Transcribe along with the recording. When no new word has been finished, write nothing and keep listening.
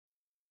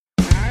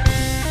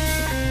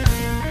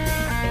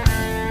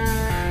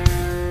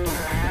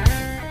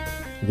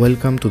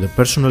Welcome to the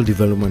Personal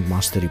Development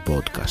Mastery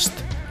Podcast.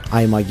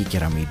 I'm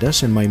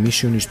𝗟𝗶𝗺 and my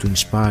mission is to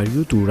inspire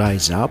you to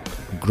rise up,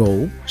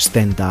 grow,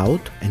 stand out,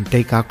 and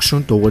take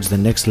action towards the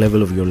next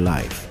level of your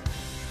life.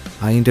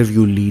 I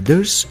interview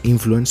leaders,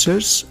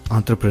 influencers,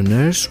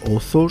 entrepreneurs,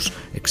 authors,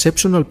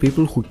 exceptional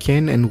people who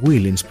can and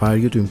will inspire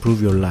you to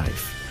improve your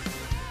life.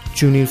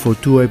 Tune in for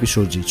 2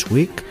 episodes each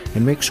week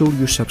and make sure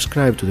you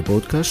subscribe to the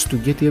podcast to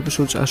get the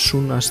episodes as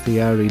soon as they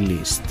are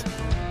released.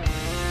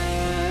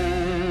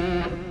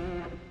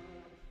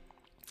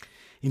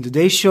 In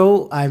today's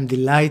show, I'm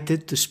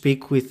delighted to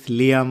speak with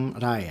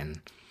Liam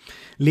Ryan.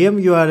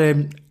 Liam, you are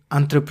an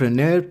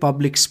entrepreneur,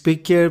 public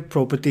speaker,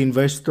 property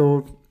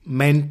investor,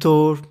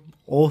 mentor,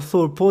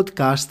 author,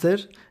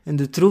 podcaster,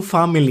 and a true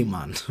family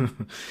man.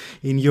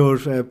 In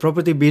your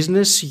property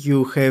business,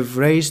 you have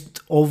raised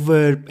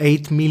over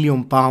 £8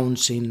 million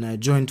in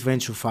joint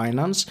venture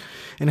finance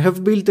and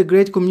have built a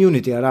great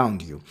community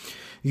around you.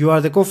 You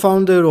are the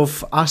co-founder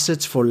of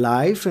Assets for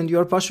Life, and you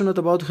are passionate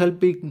about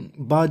helping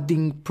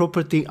budding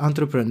property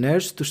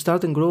entrepreneurs to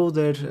start and grow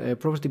their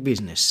property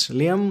business.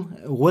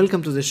 Liam,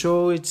 welcome to the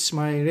show. It's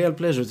my real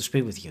pleasure to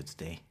speak with you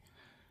today.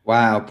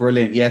 Wow,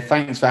 brilliant. Yeah,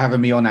 thanks for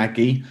having me on,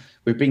 Aggie.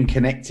 We've been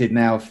connected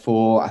now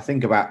for, I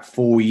think, about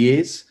 4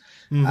 years,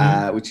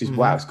 which is,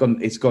 wow,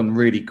 it's gone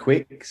really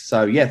quick.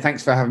 So yeah,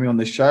 thanks for having me on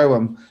the show.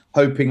 I'm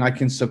hoping I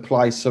can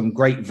supply some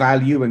great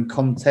value and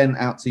content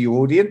out to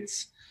your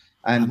audience.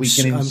 And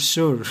I'm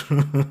sure.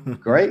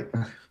 Great.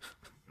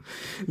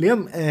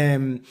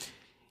 Liam,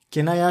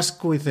 can I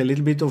ask with a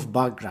little bit of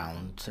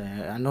background?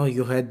 I know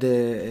you had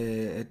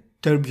a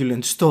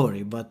turbulent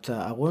story, but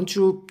I want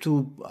you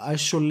to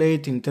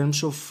isolate in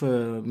terms of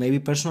maybe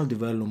personal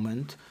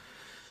development,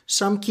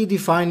 some key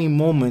defining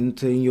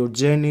moment in your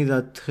journey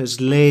that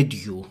has led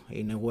you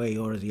in a way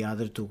or the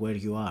other to where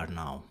you are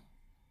now.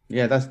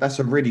 Yeah, that's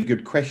a really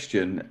good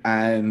question.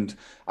 And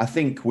I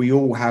think we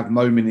all have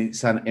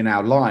moments in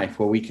our life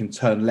where we can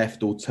turn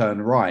left or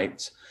turn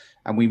right,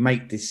 and we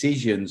make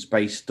decisions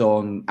based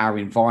on our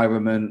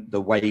environment,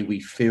 the way we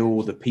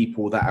feel, the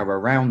people that are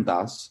around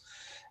us.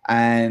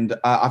 And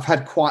I've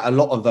had quite a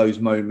lot of those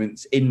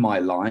moments in my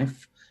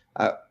life.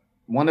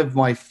 One of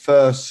my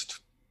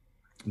first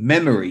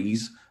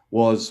memories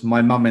was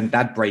my mum and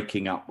dad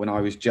breaking up when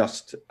I was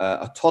just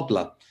a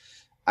toddler.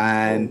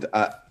 And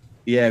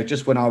yeah,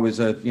 just when I was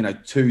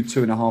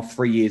 2.5,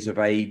 3 years of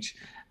age.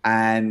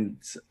 And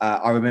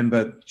I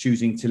remember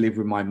choosing to live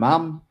with my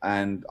mum,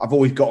 and I've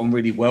always gotten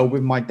really well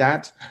with my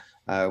dad.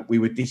 We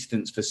were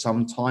distanced for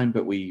some time,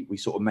 but we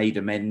sort of made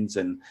amends,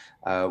 and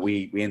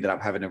we ended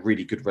up having a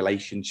really good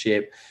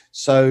relationship.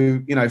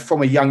 So,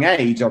 from a young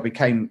age, I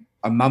became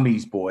a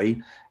mummy's boy.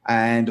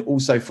 And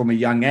also from a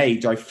young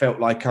age, I felt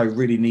like I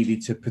really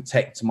needed to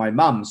protect my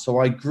mum. So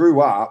I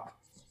grew up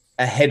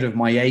ahead of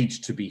my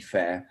age, to be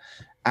fair.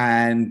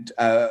 And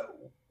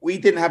we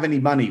didn't have any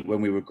money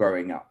when we were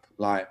growing up.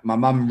 Like, my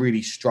mum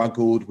really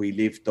struggled. We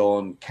lived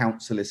on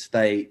council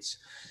estates.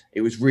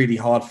 It was really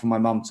hard for my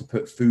mum to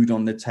put food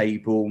on the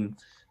table.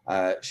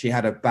 She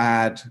had a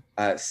bad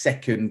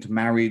second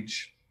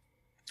marriage.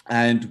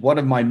 And one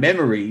of my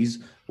memories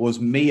was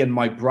me and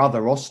my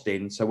brother,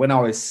 Austin. So when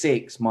I was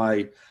 6,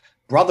 my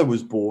brother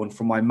was born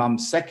from my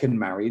mum's second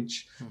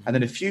marriage. And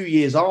then a few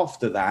years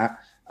after that,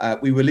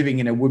 we were living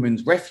in a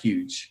women's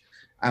refuge.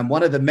 And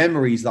one of the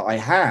memories that I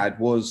had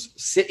was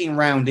sitting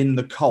around in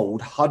the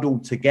cold,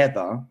 huddled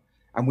together,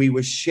 and we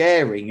were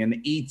sharing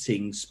and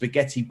eating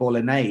spaghetti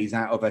bolognese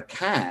out of a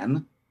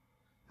can.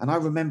 And I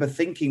remember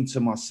thinking to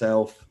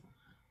myself,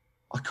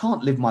 I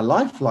can't live my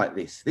life like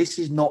this. This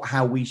is not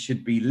how we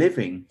should be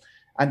living.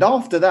 And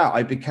after that,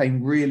 I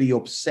became really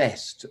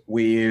obsessed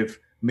with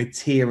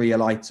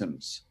material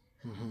items.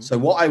 So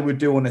what I would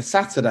do on a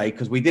Saturday,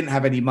 because we didn't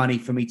have any money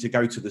for me to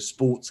go to the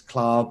sports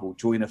club or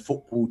join a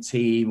football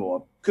team,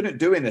 or couldn't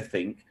do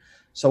anything.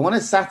 So on a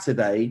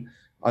Saturday,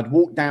 I'd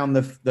walk down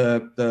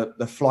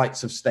the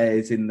flights of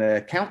stairs in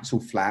the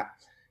council flat,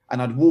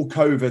 and I'd walk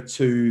over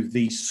to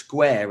the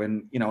square.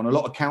 And, on a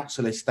lot of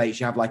council estates,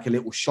 you have like a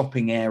little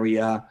shopping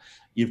area.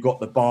 You've got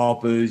the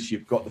barbers,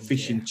 you've got the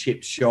fish and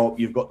chip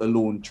shop, you've got the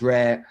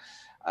laundrette.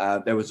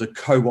 There was a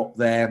co-op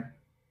there.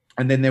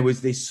 And then there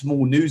was this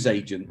small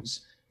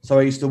newsagents. So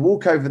I used to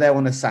walk over there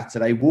on a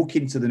Saturday, walk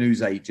into the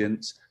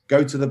newsagents,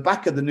 go to the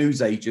back of the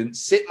newsagents,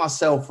 sit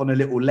myself on a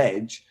little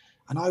ledge,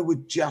 and I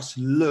would just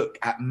look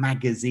at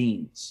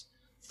magazines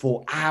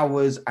for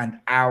hours and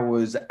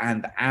hours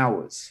and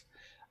hours.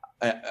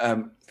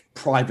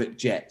 Private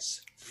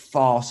jets,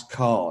 fast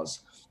cars.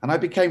 And I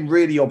became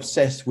really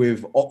obsessed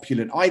with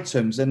opulent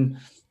items. And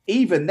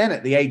even then,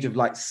 at the age of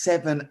like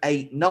 7,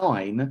 8,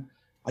 9,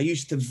 I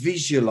used to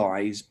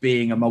visualize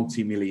being a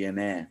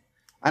multimillionaire.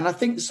 And I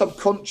think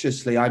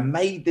subconsciously, I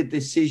made the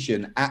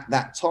decision at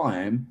that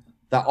time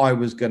that I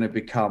was going to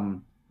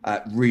become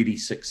really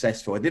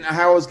successful. I didn't know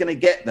how I was going to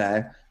get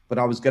there, but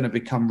I was going to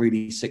become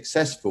really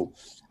successful.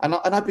 And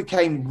I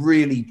became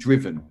really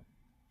driven.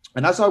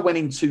 And as I went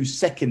into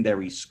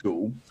secondary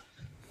school,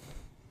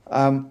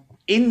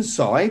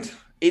 inside,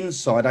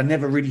 I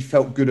never really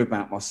felt good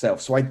about myself.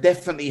 So I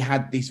definitely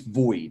had this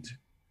void.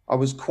 I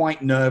was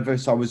quite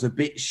nervous. I was a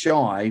bit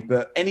shy,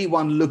 but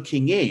anyone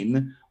looking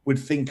in would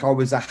think I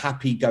was a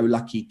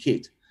happy-go-lucky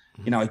kid.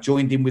 You know, I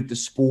joined in with the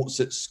sports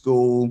at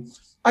school.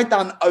 I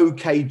done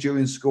okay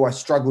during school. I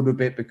struggled a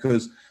bit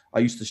because I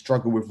used to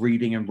struggle with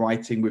reading and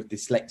writing with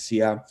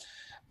dyslexia.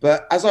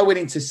 But as I went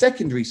into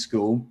secondary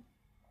school,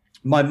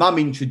 my mum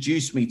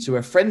introduced me to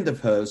a friend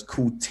of hers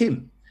called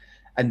Tim.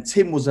 And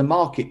Tim was a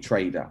market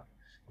trader.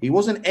 He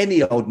wasn't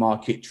any old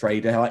market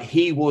trader. Like,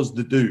 he was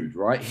the dude,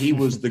 right? He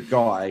was the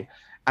guy.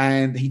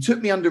 And he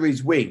took me under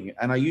his wing.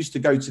 And I used to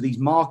go to these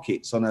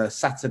markets on a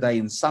Saturday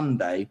and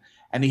Sunday.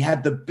 And he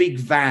had the big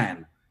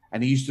van.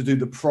 And he used to do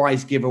the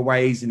prize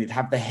giveaways. And he'd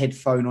have the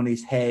headphone on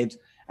his head.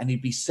 And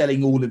he'd be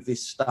selling all of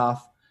this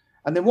stuff.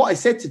 And then what I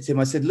said to Tim,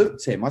 I said, look,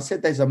 Tim, I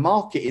said, there's a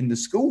market in the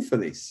school for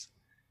this.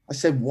 I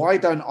said, why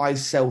don't I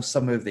sell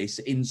some of this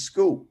in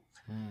school?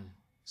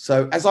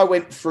 So as I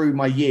went through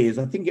my years,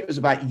 I think it was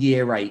about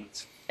year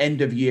 8,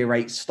 end of year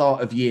 8,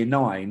 start of year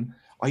 9,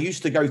 I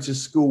used to go to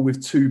school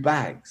with 2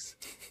 bags.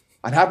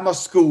 I'd have my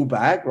school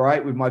bag,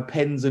 right, with my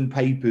pens and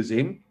papers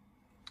in.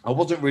 I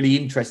wasn't really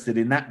interested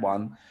in that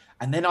one.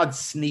 And then I'd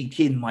sneak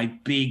in my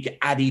big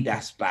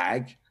Adidas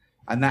bag,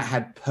 and that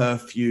had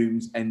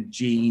perfumes and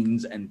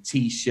jeans and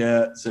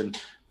T-shirts and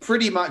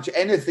pretty much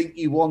anything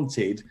you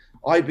wanted.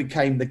 I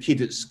became the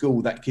kid at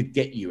school that could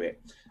get you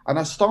it. And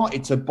I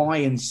started to buy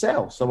and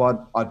sell. So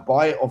I'd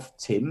buy it off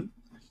Tim.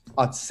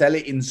 I'd sell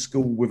it in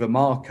school with a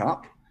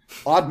markup.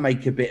 I'd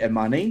make a bit of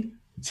money.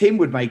 Tim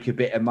would make a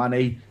bit of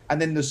money. And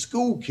then the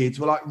school kids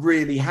were like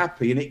really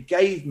happy. And it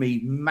gave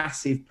me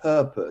massive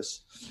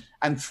purpose.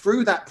 And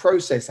through that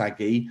process,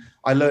 Aggie,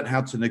 I learned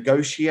how to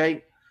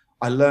negotiate.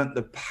 I learned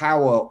the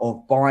power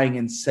of buying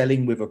and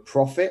selling with a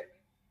profit.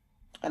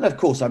 And of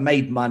course, I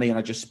made money and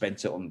I just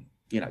spent it on,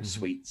 you know,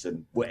 sweets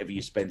and whatever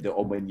you spend it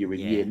on when you're in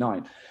year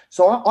 9.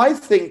 So I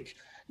think,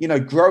 you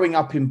know, growing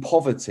up in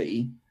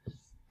poverty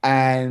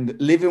and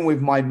living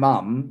with my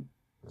mum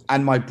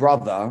and my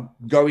brother,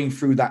 going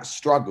through that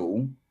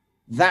struggle,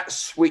 that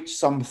switched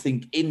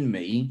something in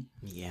me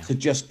to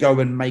just go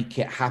and make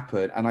it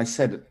happen. And I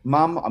said,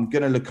 Mum, I'm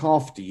going to look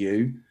after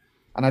you.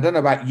 And I don't know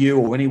about you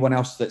or anyone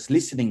else that's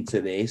listening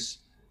to this,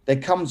 there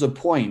comes a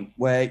point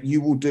where you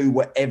will do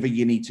whatever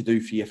you need to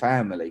do for your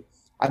family.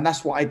 And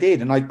that's what I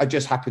did. And I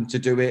just happened to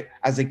do it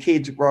as a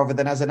kid rather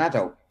than as an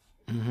adult.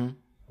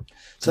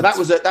 So that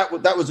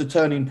was a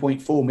turning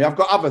point for me. I've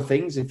got other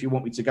things if you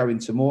want me to go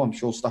into more. I'm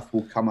sure stuff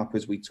will come up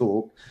as we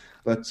talk.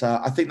 But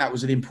I think that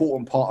was an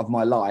important part of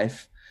my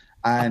life.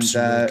 And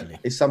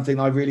it's something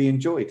I really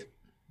enjoyed.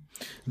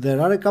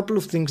 There are a couple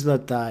of things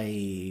that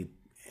I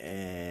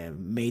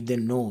made a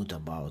note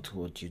about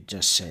what you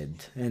just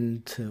said,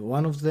 and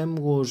one of them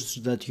was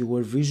that you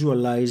were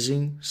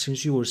visualizing.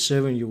 Since you were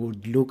 7, you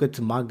would look at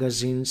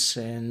magazines,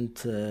 and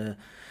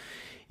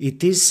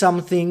it is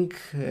something,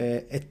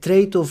 a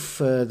trait of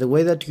the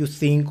way that you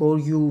think, or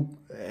your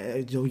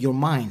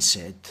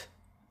mindset,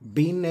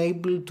 being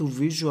able to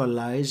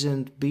visualize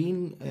and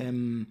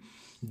being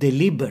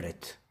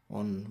deliberate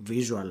on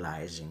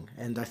visualizing.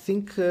 And I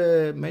think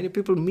many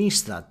people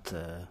miss that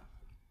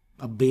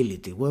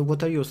ability. Well,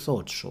 what are your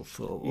thoughts of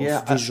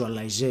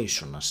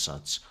visualization as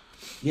such?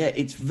 Yeah,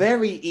 it's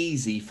very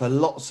easy for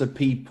lots of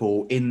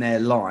people in their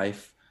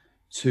life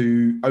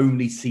to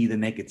only see the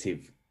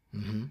negative.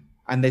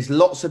 And there's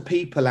lots of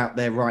people out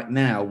there right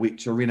now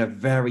which are in a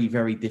very,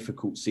 very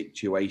difficult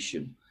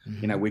situation.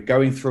 You know, we're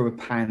going through a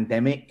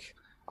pandemic.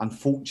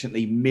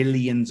 Unfortunately,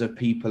 millions of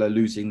people are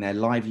losing their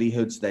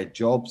livelihoods, their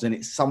jobs, and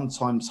it's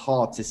sometimes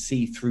hard to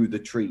see through the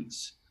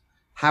trees.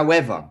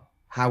 However,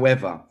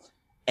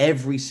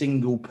 every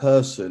single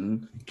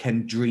person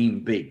can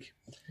dream big.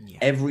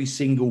 Every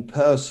single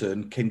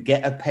person can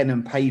get a pen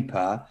and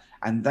paper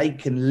and they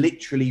can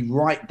literally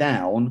write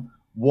down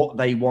what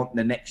they want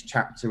the next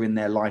chapter in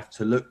their life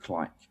to look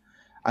like.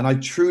 And I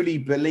truly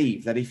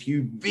believe that if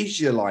you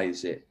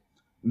visualize it,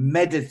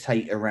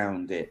 meditate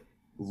around it,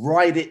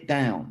 write it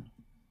down,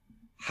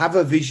 have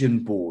a vision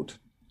board,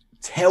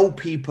 tell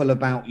people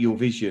about your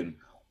vision,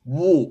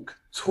 walk,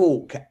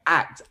 talk,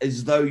 act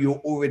as though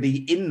you're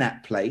already in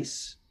that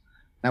place.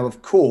 Now,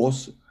 of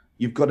course,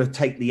 you've got to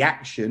take the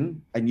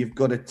action and you've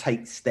got to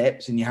take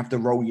steps and you have to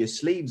roll your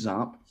sleeves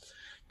up.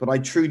 But I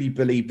truly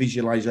believe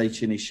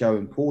visualization is so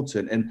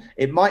important, and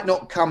it might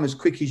not come as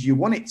quick as you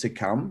want it to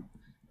come,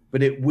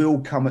 but it will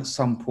come at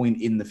some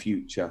point in the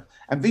future.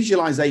 And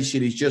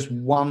visualization is just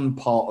one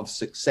part of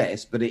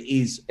success, but it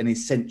is an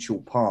essential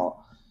part.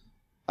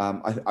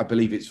 I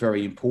believe it's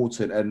very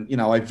important. And, you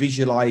know, I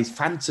visualize,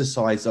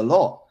 fantasize a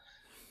lot.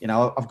 You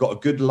know, I've got a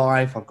good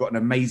life. I've got an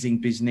amazing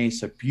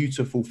business, a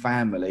beautiful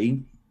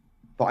family,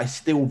 but I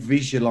still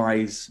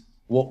visualize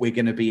what we're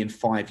going to be in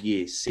 5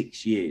 years,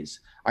 6 years.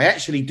 I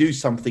actually do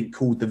something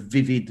called the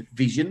vivid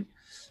vision.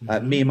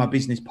 Me and my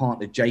business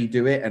partner, Jay,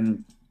 do it.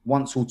 And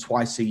once or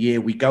twice a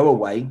year, we go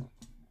away.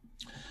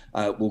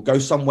 We'll go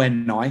somewhere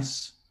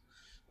nice.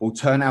 We'll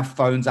turn our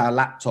phones, our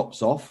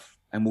laptops off,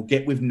 and we'll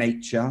get with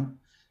nature.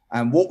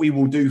 And what we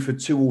will do for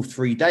 2 or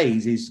 3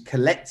 days is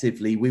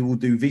collectively, we will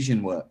do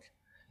vision work.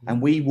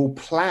 And we will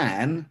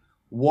plan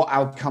what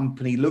our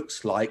company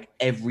looks like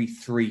every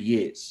 3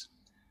 years,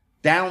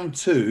 down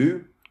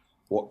to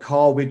what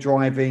car we're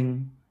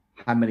driving,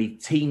 how many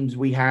teams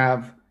we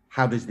have,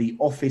 how does the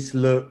office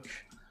look,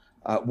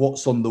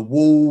 what's on the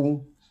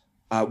wall,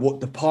 what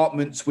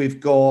departments we've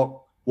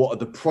got, what are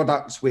the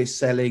products we're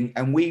selling.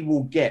 And we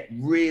will get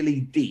really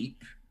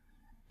deep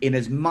in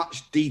as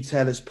much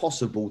detail as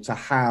possible to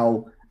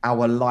how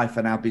our life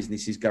and our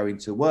business is going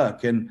to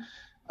work. And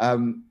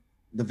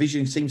the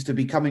vision seems to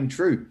be coming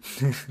true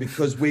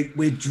because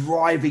we're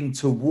driving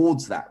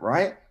towards that,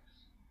 right?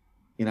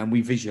 You know, and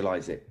we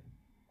visualize it.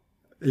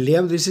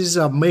 Liam, this is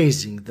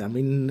amazing. I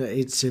mean,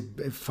 it's a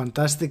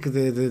fantastic,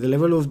 the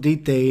level of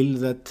detail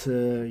that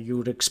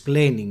you're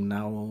explaining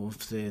now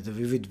of the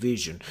vivid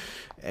vision.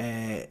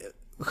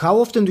 How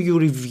often do you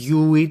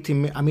review it?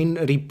 I mean,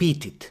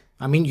 repeat it?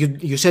 I mean,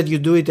 you said you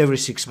do it every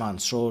 6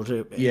 months, or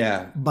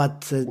yeah.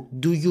 But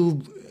do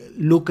you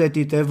look at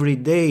it every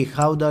day?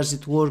 How does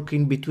it work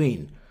in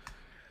between?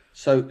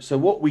 So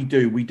what we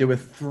do a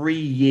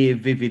 3-year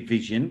vivid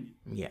vision.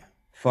 Yeah.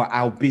 For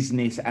our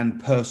business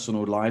and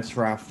personal lives,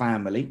 for our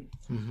family.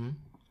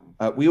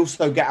 We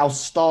also get our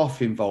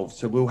staff involved.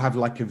 So we'll have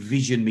like a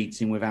vision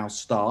meeting with our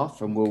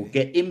staff and we'll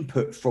get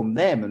input from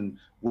them and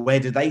where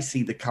do they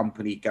see the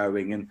company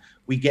going? And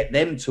we get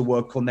them to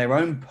work on their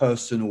own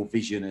personal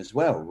vision as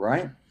well,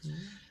 right?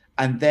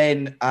 And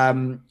then,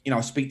 you know,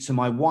 I speak to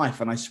my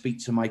wife and I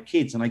speak to my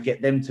kids and I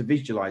get them to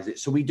visualize it.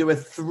 So we do a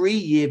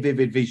 3-year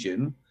vivid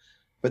vision,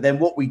 but then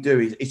what we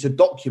do is it's a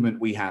document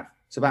we have.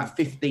 It's about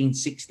 15,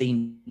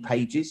 16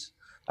 pages.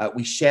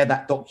 We share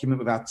that document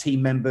with our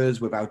team members,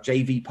 with our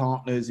JV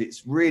partners.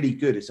 It's really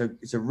good.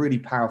 It's a really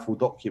powerful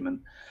document.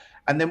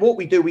 And then what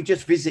we do, we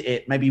just visit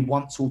it maybe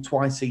once or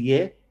twice a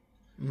year.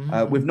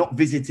 We've not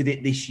visited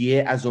it this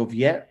year as of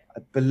yet.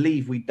 I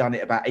believe we've done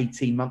it about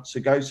 18 months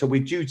ago. So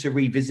we're due to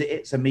revisit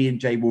it. So me and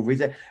Jay will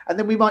visit. And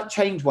then we might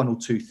change 1 or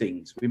 2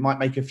 things. We might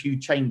make a few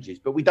changes,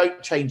 but we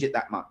don't change it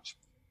that much.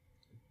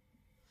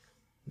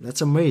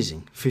 That's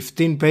amazing.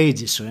 15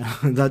 pages.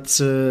 That's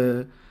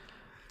the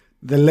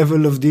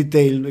level of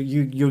detail.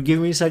 You're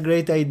giving me some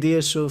great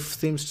ideas of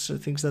things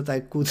that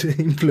I could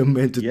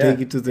implement to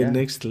take it to the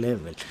next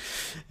level.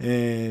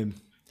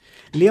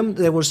 Liam,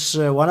 there was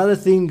one other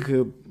thing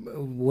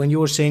when you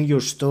were saying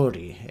your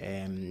story,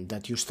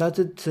 that you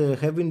started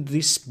having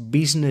this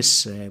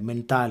business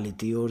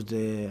mentality or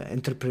the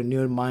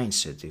entrepreneur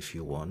mindset, if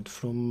you want,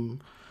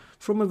 from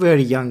a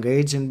very young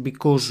age, and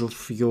because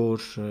of your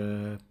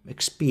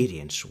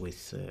experience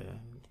with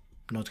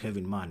not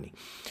having money.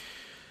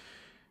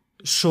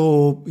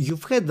 So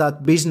you've had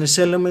that business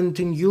element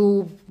in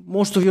you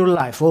most of your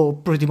life, or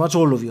pretty much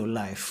all of your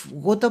life.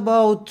 What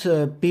about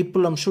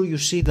people? I'm sure you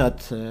see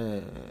that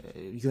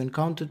you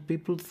encountered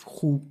people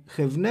who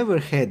have never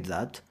had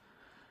that,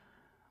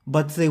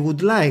 but they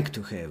would like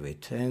to have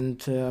it.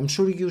 And I'm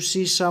sure you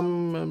see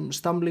some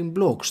stumbling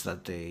blocks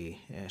that they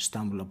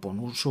stumble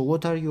upon. So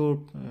what are your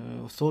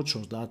thoughts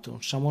on that?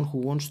 On someone who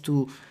wants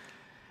to,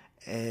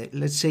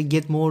 let's say,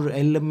 get more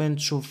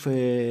elements of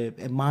a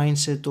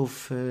mindset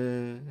of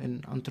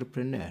an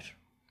entrepreneur?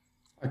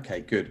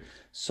 Okay, good.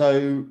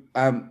 So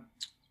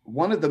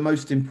one of the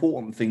most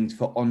important things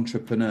for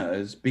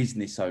entrepreneurs,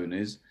 business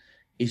owners,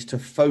 is to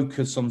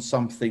focus on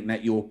something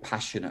that you're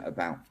passionate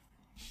about.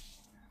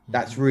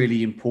 That's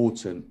really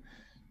important.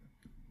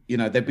 You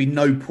know, there'd be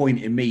no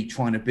point in me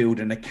trying to build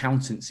an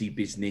accountancy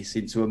business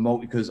into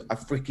because I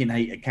freaking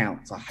hate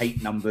accounts. I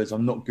hate numbers.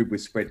 I'm not good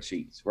with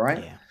spreadsheets,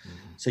 right? Yeah.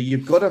 So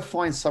you've got to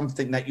find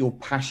something that you're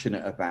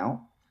passionate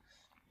about.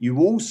 You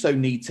also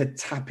need to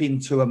tap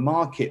into a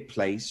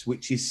marketplace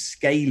which is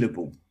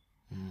scalable,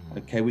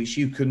 okay, which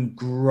you can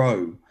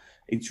grow.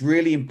 It's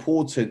really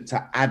important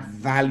to add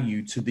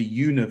value to the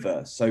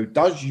universe. So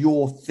does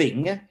your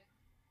thing,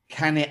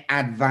 can it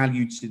add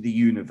value to the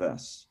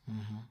universe?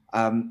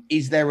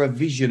 Is there a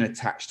vision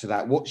attached to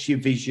that? What's your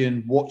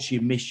vision? What's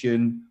your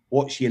mission?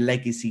 What's your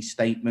legacy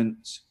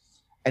statement?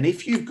 And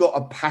if you've got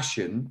a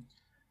passion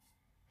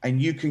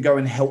and you can go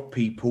and help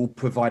people,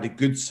 provide a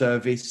good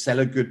service, sell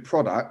a good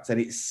product, and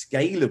it's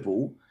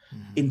scalable,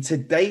 in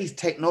today's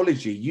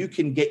technology, you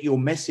can get your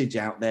message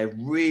out there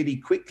really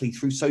quickly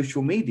through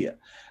social media.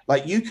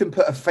 Like you can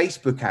put a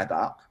Facebook ad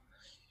up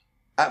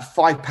at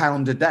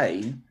 £5 a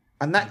day,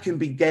 and that can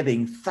be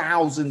getting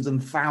thousands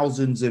and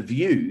thousands of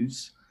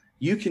views.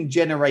 You can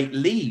generate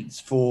leads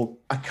for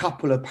a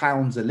couple of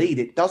pounds a lead.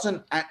 It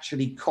doesn't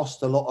actually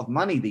cost a lot of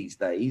money these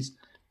days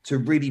to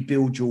really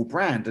build your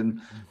brand.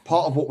 And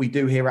part of what we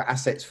do here at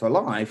Assets for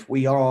Life,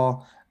 we're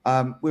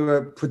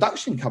a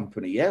production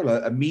company,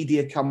 a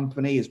media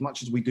company. As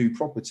much as we do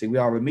property, we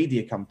are a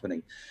media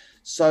company.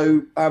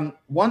 So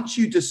once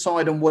you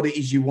decide on what it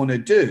is you want to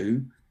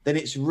do, then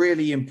it's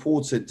really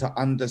important to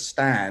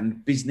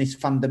understand business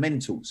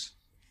fundamentals.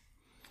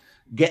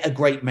 Get a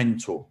great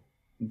mentor.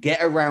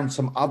 Get around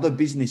some other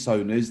business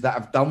owners that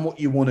have done what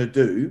you want to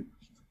do,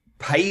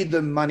 pay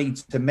them money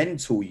to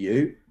mentor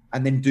you,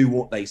 and then do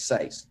what they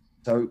say.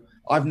 So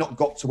I've not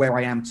got to where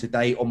I am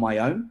today on my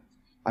own.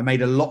 I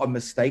made a lot of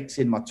mistakes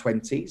in my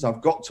 20s.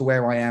 I've got to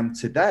where I am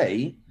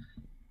today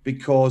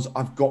because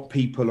I've got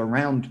people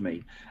around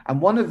me.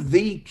 And one of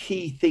the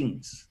key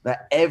things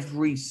that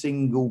every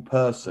single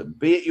person,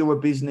 be it you're a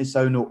business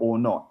owner or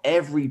not,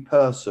 every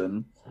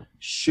person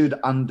should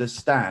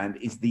understand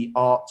is the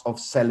art of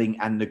selling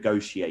and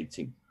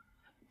negotiating.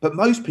 But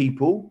most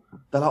people,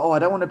 they're like, oh, I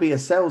don't want to be a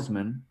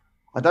salesman.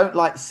 I don't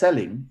like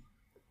selling.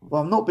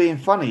 Well, I'm not being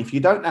funny. If you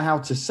don't know how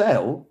to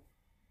sell,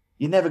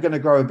 you're never going to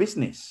grow a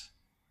business,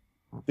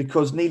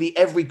 because nearly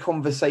every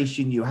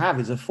conversation you have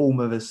is a form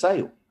of a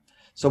sale.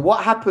 So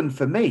what happened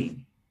for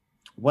me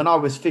when I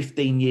was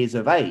 15 years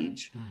of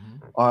age,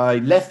 I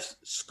left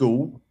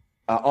school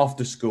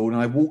after school and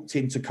I walked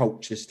into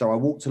Colchester. I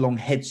walked along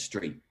Head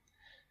Street,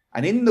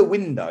 and in the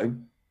window,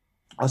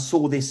 I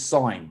saw this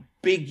sign,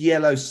 big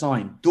yellow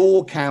sign,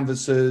 door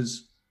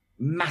canvassers,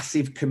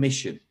 massive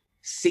commission,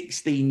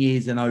 16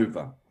 years and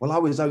over. Well, I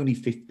was only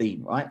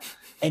 15, right?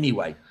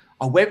 Anyway,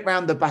 I went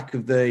round the back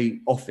of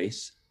the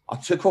office. I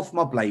took off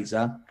my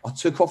blazer. I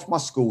took off my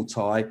school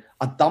tie.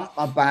 I dumped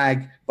my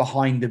bag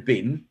behind the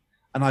bin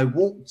and I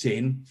walked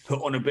in,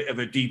 put on a bit of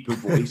a deeper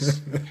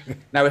voice.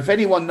 Now, if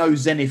anyone knows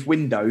Zenith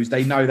Windows,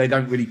 they know they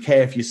don't really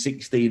care if you're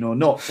 16 or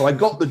not. So I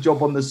got the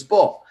job on the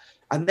spot.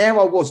 And there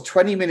I was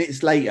 20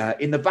 minutes later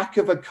in the back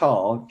of a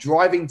car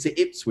driving to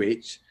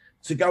Ipswich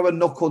to go and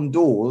knock on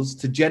doors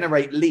to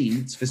generate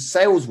leads for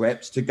sales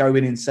reps to go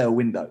in and sell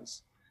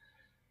windows.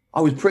 I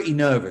was pretty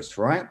nervous,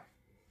 right?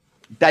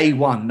 Day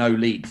one, no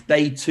leads.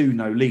 Day two,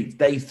 no leads.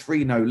 Day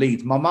three, no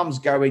leads. My mum's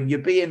going, you're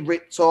being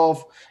ripped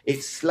off.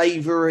 It's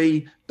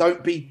slavery.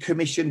 Don't be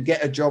commissioned.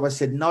 Get a job. I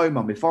said, no,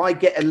 mum, if I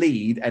get a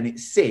lead and it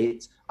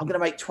sits, I'm going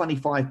to make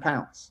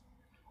 £25.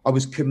 I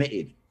was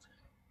committed.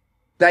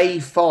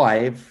 Day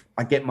 5,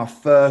 I get my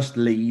first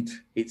lead.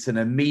 It's an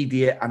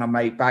immediate, and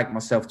I bag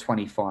myself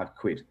 25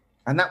 quid.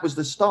 And that was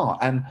the start.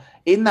 And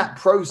in that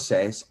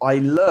process, I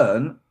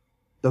learned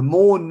the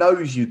more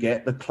no's you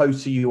get, the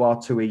closer you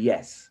are to a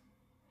yes.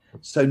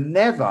 So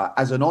never,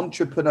 as an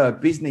entrepreneur,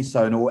 business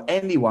owner, or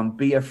anyone,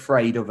 be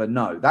afraid of a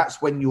no.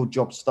 That's when your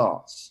job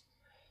starts.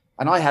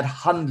 And I had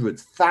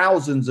hundreds,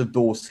 thousands of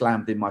doors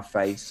slammed in my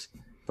face,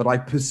 but I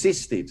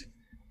persisted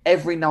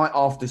every night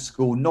after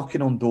school,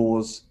 knocking on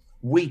doors,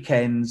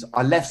 weekends.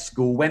 I left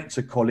school, went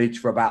to college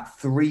for about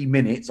 3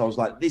 minutes. I was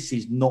like, this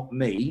is not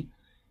me.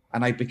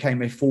 And I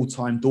became a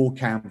full-time door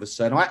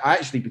canvasser. And I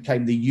actually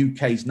became the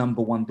UK's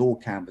 #1 door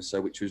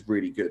canvasser, which was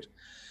really good.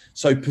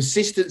 So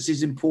persistence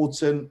is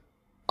important.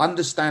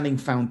 Understanding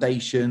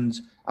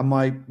foundations, and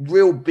my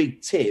real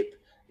big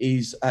tip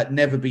is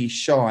never be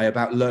shy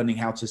about learning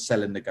how to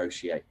sell and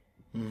negotiate.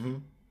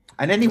 And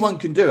anyone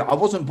can do it. I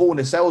wasn't born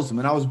a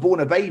salesman. I was born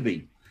a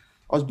baby.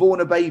 I was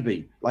born a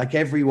baby like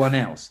everyone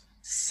else.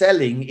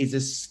 Selling is a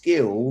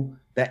skill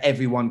that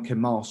everyone can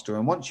master.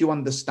 And once you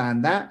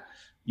understand that,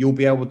 you'll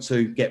be able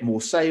to get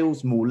more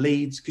sales, more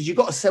leads, because you've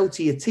got to sell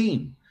to your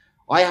team.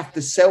 I have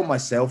to sell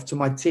myself to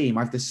my team.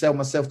 I have to sell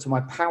myself to my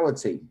power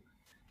team.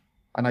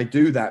 And I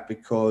do that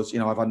because, you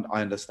know,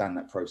 I understand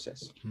that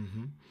process.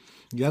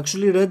 You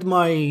actually read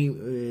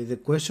the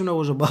question I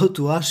was about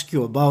to ask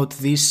you about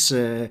this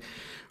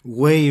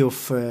way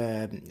of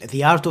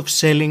the art of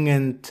selling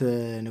and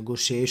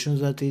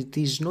negotiations, that it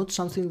is not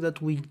something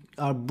that we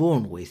are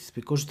born with,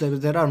 because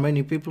there are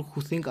many people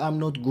who think I'm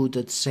not good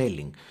at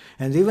selling.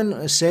 And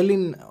even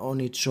selling on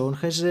its own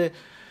has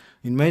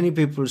in many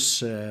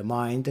people's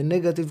mind a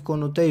negative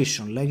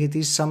connotation, like it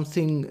is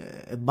something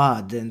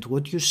bad. And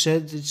what you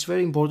said, it's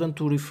very important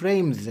to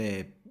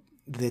reframe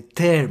the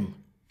term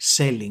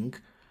selling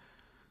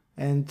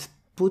and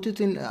put it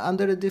in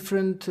under a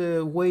different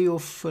way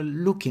of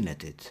looking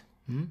at it.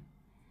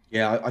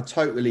 Yeah, I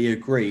totally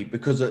agree,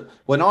 because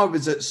when I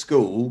was at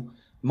school,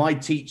 my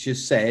teacher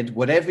said,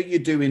 whatever you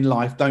do in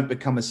life, don't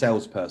become a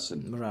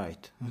salesperson.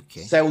 Right.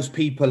 Okay.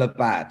 Salespeople are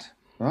bad.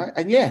 Right.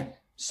 And yeah,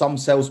 some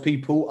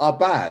salespeople are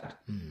bad.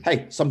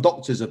 Hey, some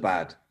doctors are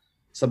bad.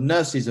 Some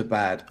nurses are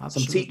bad. Absolutely.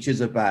 Some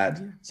teachers are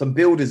bad. Some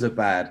builders are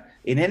bad.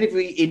 In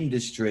every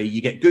industry,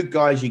 you get good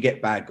guys, you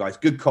get bad guys,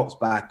 good cops,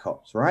 bad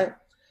cops, right?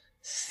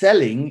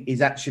 Selling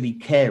is actually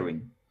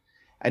caring.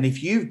 And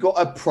if you've got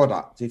a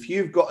product, if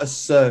you've got a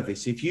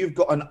service, if you've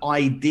got an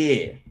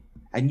idea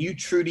and you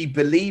truly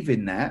believe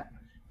in that,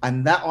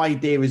 and that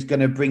idea is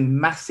going to bring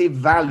massive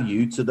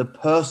value to the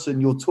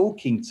person you're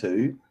talking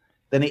to,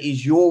 then it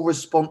is your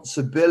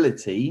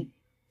responsibility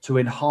to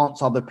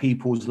enhance other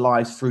people's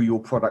lives through your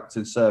products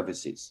and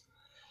services.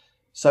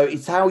 So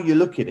it's how you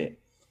look at it.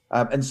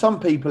 And some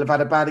people have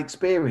had a bad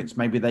experience.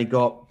 Maybe they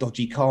got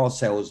dodgy car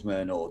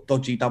salesman or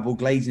dodgy double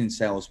glazing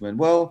salesman.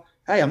 Well,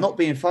 hey, I'm not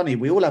being funny.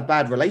 We all have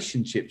bad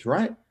relationships,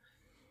 right?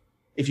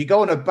 If you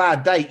go on a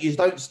bad date, you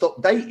don't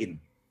stop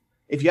dating.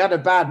 If you had a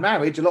bad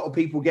marriage, a lot of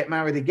people get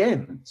married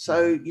again.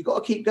 So you've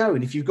got to keep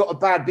going. If you've got a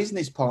bad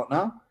business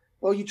partner,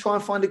 well, you try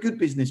and find a good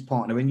business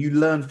partner and you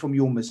learn from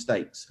your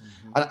mistakes.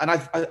 And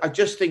I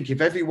just think if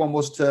everyone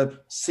was to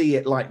see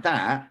it like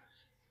that,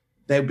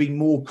 there'll be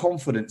more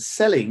confidence.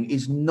 Selling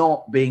is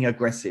not being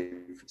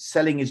aggressive.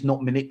 Selling is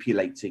not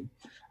manipulating.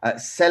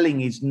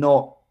 Selling is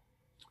not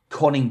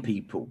conning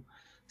people.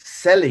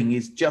 Selling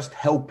is just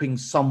helping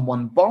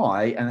someone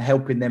buy and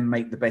helping them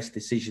make the best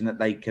decision that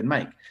they can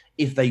make.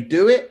 If they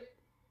do it,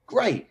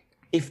 great.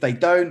 If they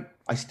don't,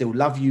 I still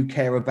love you,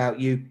 care about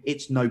you.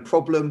 It's no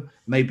problem.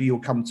 Maybe you'll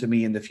come to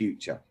me in the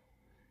future.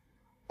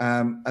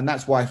 And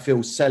that's why I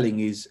feel selling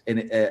is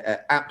an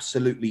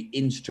absolutely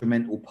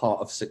instrumental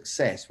part of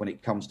success when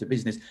it comes to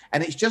business.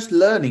 And it's just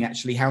learning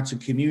actually how to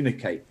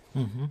communicate.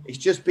 Mm-hmm. It's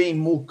just being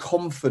more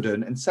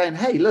confident and saying,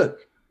 hey,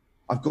 look,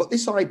 I've got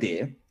this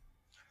idea.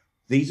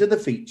 These are the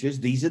features.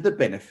 These are the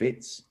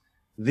benefits.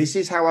 This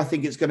is how I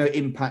think it's going to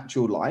impact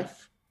your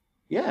life.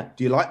 Yeah.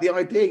 Do you like the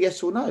idea?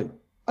 Yes or no?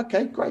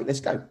 Okay, great. Let's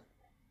go.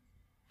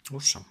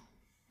 Awesome.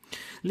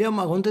 Liam,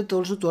 I wanted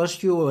also to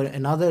ask you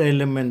another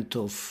element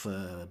of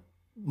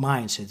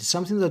mindset. It's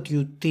something that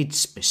you teach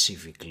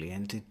specifically,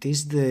 and it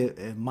is the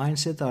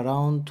mindset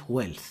around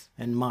wealth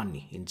and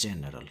money in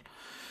general.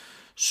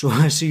 So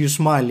I see you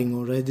smiling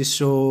already.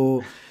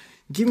 So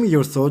give me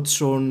your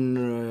thoughts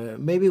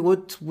on maybe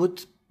what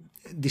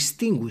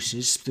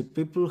distinguishes the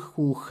people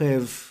who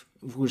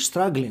are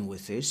struggling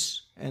with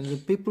this and the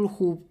people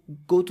who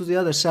go to the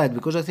other side,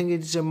 because I think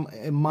it's a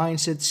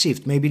mindset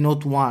shift, maybe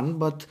not one,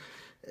 but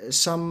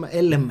some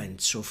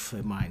elements of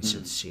a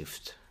mindset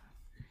shift.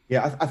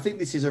 Yeah, I think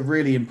this is a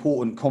really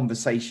important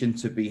conversation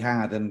to be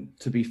had. And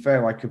to be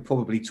fair, I could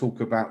probably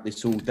talk about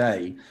this all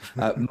day.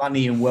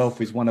 Money and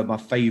wealth is one of my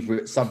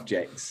favorite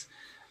subjects.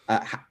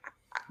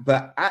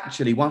 But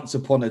actually, once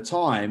upon a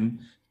time,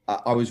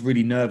 I was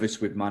really nervous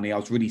with money. I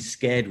was really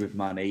scared with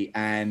money.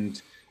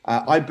 And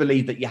I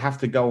believe that you have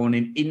to go on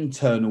an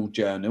internal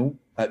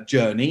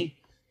journey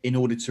in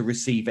order to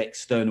receive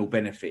external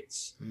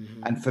benefits.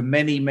 Mm-hmm. And for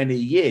many, many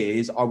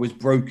years, I was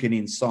broken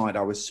inside.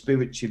 I was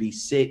spiritually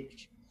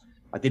sick.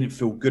 I didn't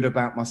feel good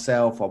about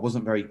myself. I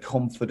wasn't very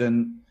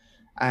confident.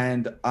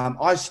 And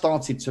I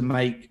started to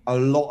make a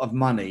lot of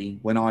money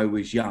when I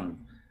was young.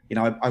 You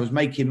know, I was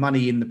making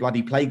money in the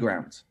bloody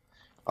playground.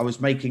 I was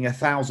making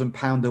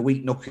 £1,000 a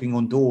week knocking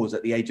on doors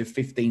at the age of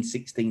 15,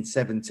 16,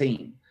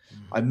 17.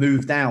 I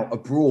moved out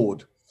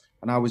abroad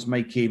and I was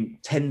making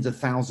tens of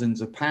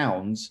thousands of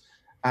pounds.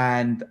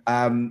 And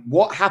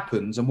what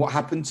happens, and what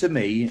happened to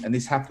me, and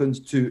this happens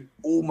to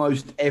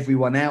almost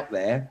everyone out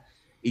there,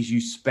 is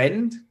you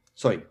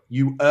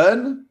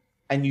earn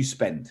and you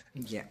spend.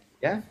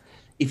 Yeah.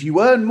 If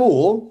you earn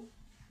more,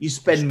 you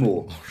spend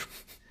more.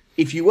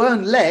 If you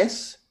earn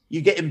less,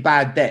 you get in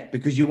bad debt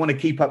because you want to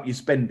keep up your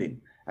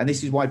spending. And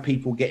this is why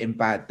people get in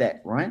bad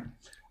debt, right?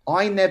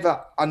 I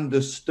never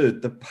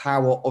understood the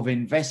power of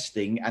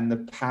investing and the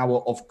power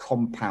of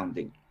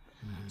compounding.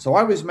 So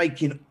I was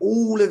making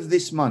all of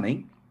this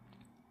money.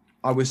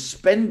 I was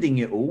spending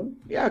it all.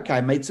 Yeah, okay,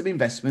 I made some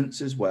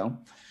investments as well.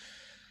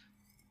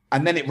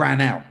 And then it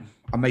ran out.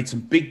 I made some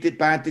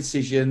bad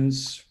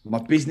decisions. My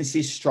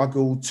businesses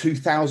struggled.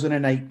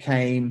 2008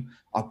 came.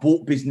 I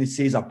bought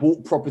businesses. I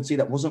bought property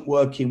that wasn't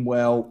working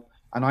well.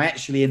 And I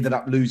actually ended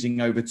up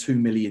losing over 2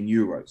 million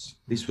euros.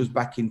 This was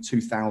back in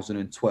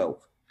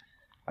 2012.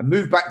 I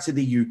moved back to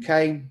the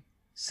UK,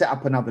 set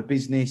up another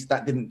business.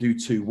 That didn't do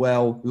too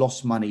well,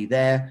 lost money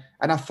there.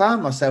 And I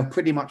found myself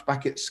pretty much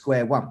back at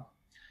square one.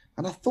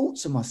 And I thought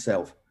to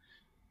myself,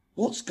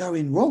 what's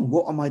going wrong?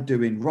 What am I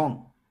doing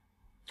wrong?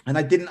 And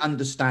I didn't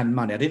understand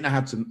money.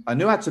 I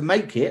knew how to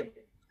make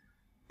it,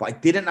 but I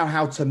didn't know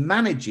how to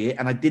manage it.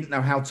 And I didn't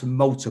know how to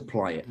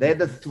multiply it. They're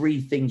the three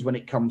things when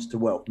it comes to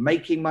wealth: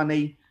 making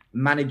money,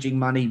 managing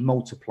money,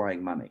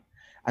 multiplying money.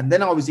 And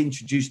then I was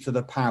introduced to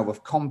the power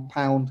of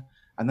compound.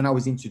 And then I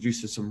was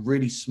introduced to some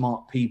really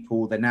smart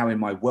people. They're now in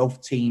my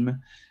wealth team.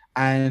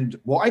 And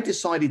what I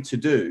decided to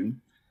do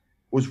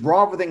was,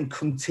 rather than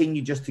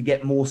continue just to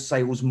get more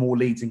sales, more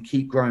leads and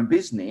keep growing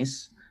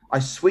business, I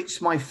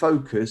switched my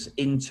focus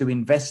into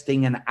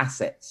investing in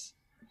assets.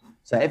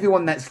 So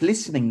everyone that's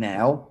listening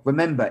now,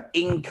 remember,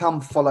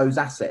 income follows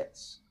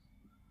assets.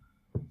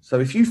 So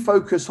if you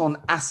focus on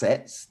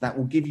assets, that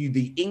will give you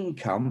the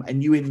income,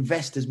 and you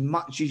invest as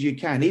much as you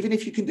can. Even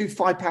if you can do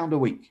 £5 a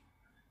week,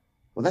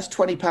 well, that's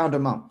 £20 a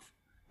month.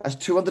 That's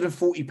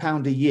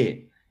 £240 a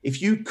year.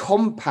 If you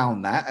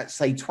compound that at,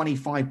 say,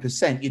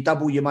 25%, you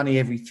double your money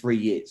every 3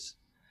 years.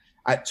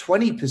 At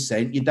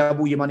 20%, you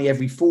double your money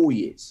every 4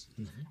 years.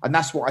 Mm-hmm. And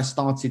that's what I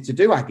started to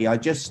do, Agi. I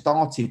just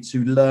started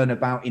to learn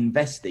about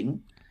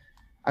investing.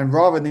 And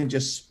rather than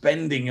just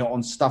spending it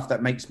on stuff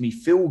that makes me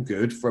feel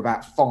good for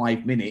about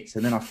 5 minutes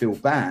and then I feel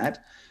bad,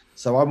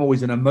 so I'm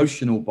always an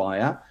emotional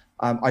buyer,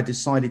 I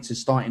decided to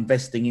start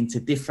investing into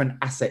different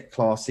asset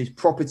classes,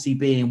 property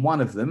being one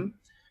of them.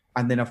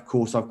 And then, of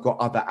course, I've got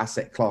other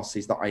asset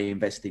classes that I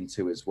invest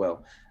into as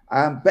well.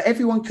 But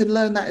everyone can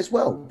learn that as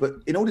well. But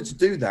in order to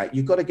do that,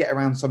 you've got to get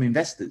around some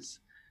investors.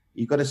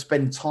 You've got to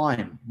spend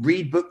time,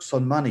 read books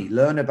on money,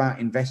 learn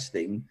about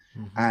investing,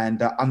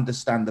 and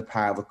understand the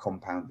power of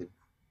compounding.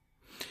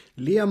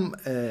 Liam,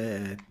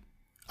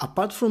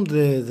 apart from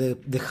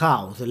the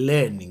how, the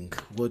learning,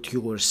 what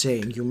you were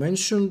saying, you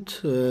mentioned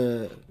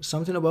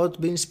something about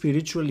being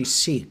spiritually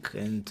sick.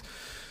 And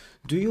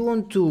do you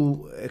want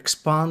to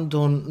expand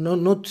on,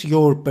 not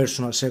your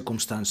personal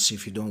circumstances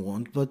if you don't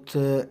want, but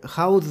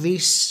how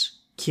this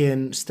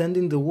can stand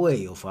in the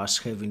way of us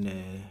having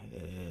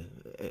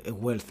a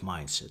wealth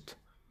mindset?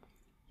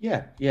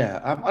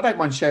 Yeah. I don't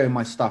mind sharing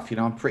my stuff. You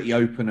know, I'm pretty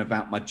open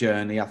about my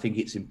journey. I think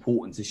it's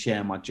important to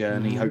share my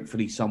journey.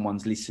 Hopefully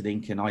someone's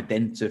listening can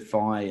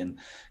identify and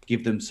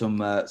give them some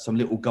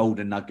little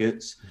golden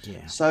nuggets.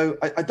 Yeah. So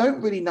I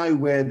don't really know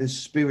where the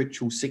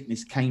spiritual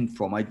sickness came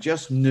from. I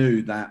just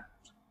knew that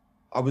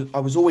I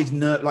was always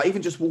like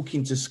even just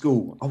walking to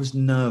school, I was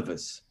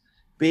nervous.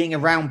 Being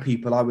around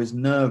people, I was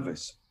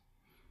nervous.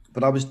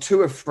 But I was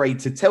too afraid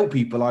to tell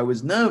people I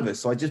was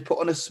nervous. So I just put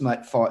on a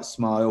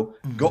smile,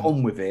 got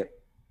on with it.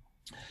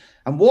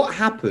 And what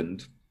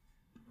happened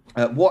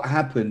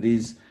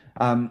is,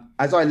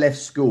 as I left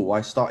school, I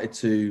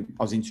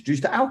was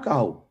introduced to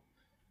alcohol.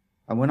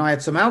 And when I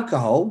had some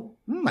alcohol,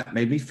 that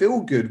made me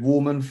feel good,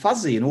 warm and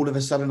fuzzy. And all of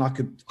a sudden I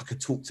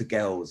could talk to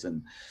girls,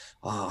 and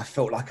I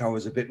felt like I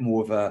was a bit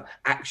more of a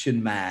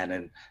action man.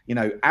 And, you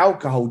know,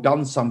 alcohol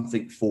done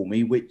something for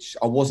me, which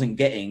I wasn't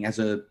getting as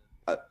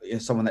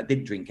someone that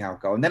did drink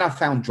alcohol. And then I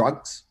found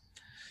drugs,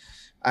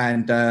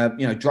 and,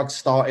 drugs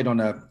started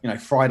on a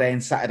Friday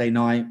and Saturday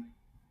night.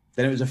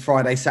 Then it was a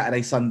Friday,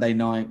 Saturday, Sunday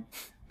night.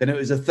 Then it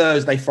was a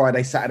Thursday,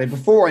 Friday, Saturday.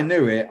 Before I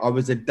knew it, I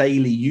was a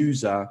daily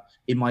user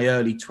in my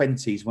early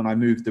 20s when I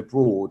moved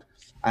abroad,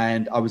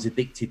 and I was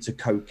addicted to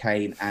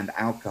cocaine and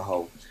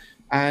alcohol.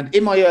 And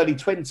in my early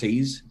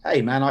 20s,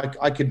 hey, man,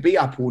 I could be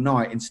up all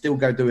night and still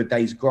go do a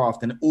day's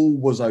graft, and all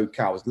was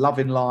okay. I was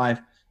loving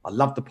life. I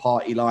loved the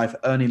party life,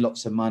 earning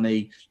lots of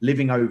money,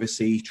 living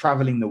overseas,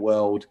 traveling the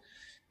world.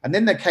 And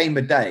then there came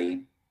a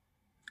day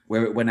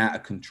where it went out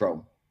of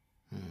control.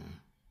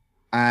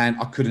 And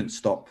I couldn't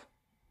stop.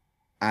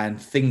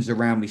 And things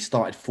around me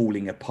started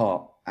falling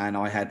apart. And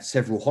I had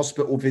several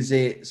hospital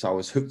visits. I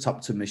was hooked up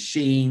to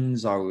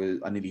machines. I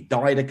nearly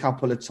died a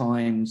couple of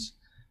times.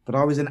 But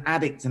I was an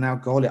addict and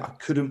alcoholic. I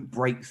couldn't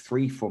break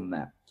free from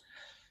that.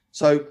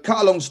 So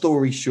cut a long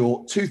story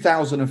short,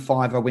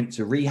 2005, I went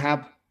to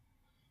rehab.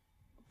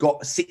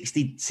 Got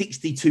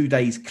 62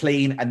 days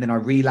clean, and then I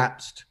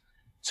relapsed.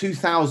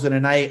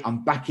 2008,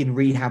 I'm back in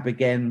rehab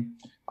again.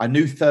 I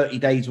knew 30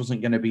 days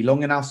wasn't going to be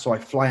long enough, so I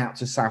fly out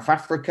to South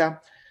Africa,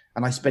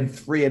 and I spent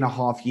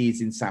 3.5 years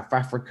in South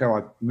Africa.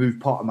 I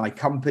moved part of my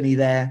company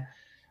there,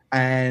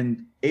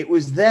 and it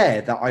was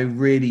there that I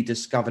really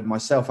discovered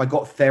myself. I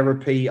got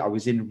therapy, I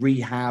was in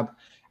rehab,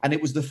 and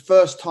it was the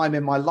first time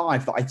in my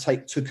life that I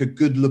took a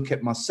good look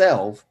at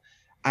myself,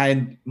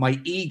 and my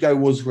ego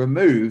was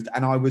removed,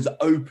 and I was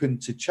open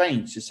to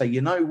change, to say, you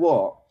know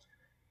what?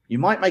 You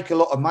might make a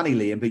lot of money,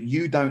 Liam, but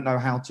you don't know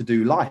how to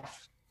do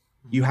life.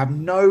 You have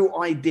no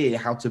idea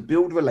how to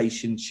build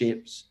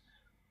relationships.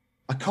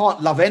 I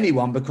can't love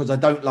anyone because I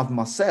don't love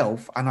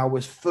myself. And I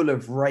was full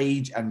of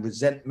rage and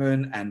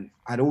resentment and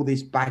had all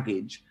this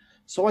baggage.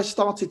 So I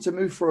started to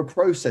move through a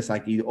process,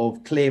 Aggie,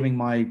 of clearing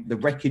the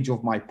wreckage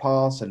of my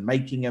past and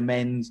making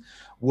amends,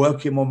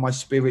 working on my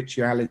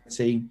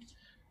spirituality.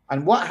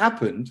 And what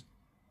happened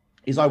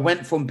is I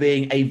went from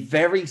being a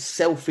very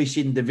selfish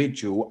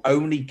individual,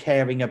 only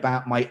caring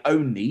about my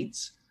own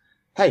needs.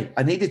 Hey,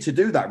 I needed to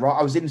do that, right?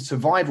 I was in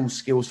survival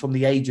skills from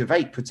the age of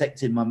 8,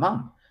 protecting my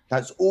mum.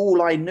 That's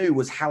all I knew,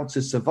 was how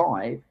to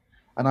survive.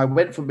 And I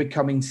went from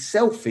becoming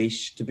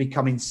selfish to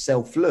becoming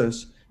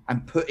selfless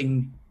and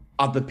putting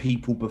other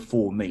people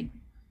before me.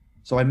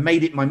 So I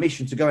made it my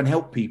mission to go and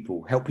help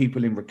people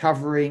in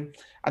recovery.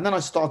 And then I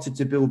started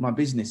to build my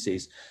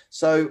businesses.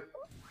 So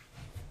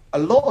a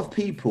lot of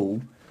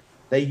people,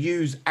 they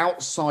use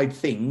outside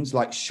things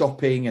like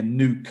shopping and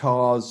new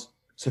cars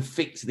to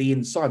fix the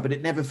inside, but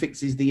it never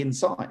fixes the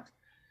inside.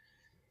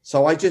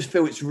 So I just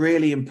feel it's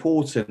really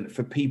important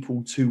for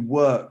people to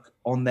work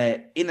on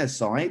their inner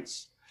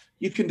sides.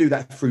 You can do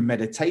that through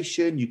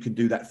meditation. You can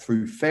do that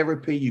through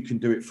therapy. You can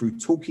do it through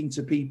talking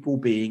to people,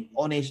 being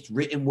honest,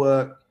 written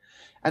work.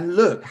 And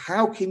look,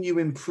 how can you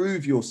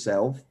improve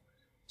yourself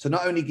to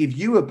not only give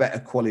you a better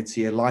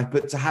quality of life,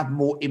 but to have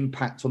more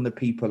impact on the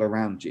people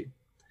around you?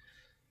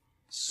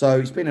 So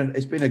it's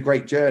been a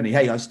great journey.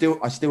 Hey, I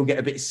still get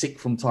a bit sick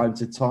from time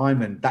to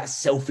time, and that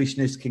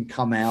selfishness can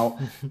come out.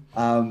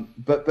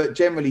 But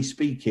generally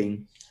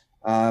speaking,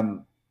 I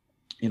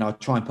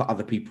try and put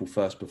other people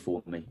first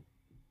before me.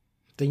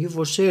 Thank you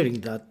for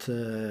sharing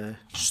that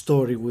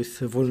story with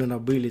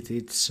vulnerability.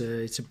 It's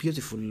a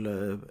beautiful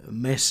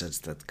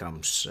message that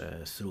comes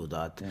through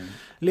that.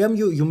 Yeah. Liam,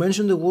 you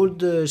mentioned the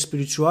word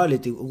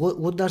spirituality.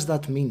 What does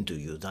that mean to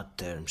you, that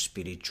term,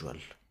 spiritual?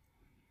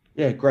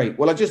 Yeah, great.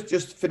 Well, I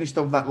just finished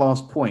on that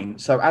last point.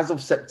 So as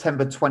of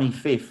September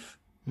 25th,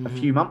 a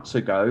few months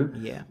ago,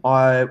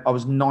 I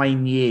was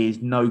 9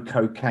 years, no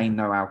cocaine,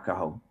 no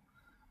alcohol.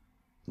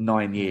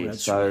 9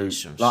 years. So,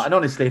 and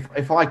honestly,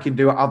 if I can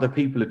do it, other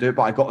people will do it.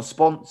 But I got a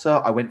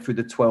sponsor. I went through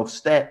the 12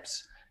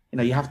 steps.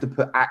 You have to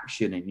put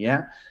action in.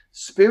 Yeah.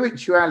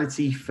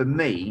 Spirituality for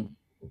me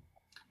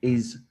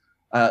is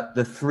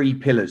the 3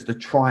 pillars, the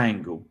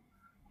triangle.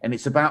 And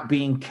it's about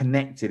being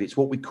connected. It's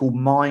what we call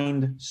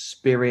mind,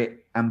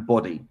 spirit, and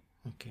body.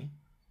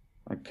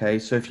 Okay.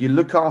 So if you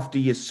look after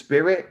your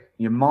spirit,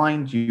 your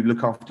mind, you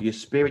look after your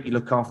spirit, you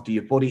look after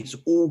your body, it's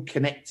all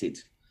connected.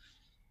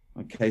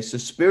 Okay, so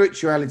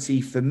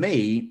spirituality for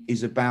me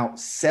is about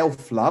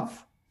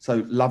self-love,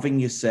 so loving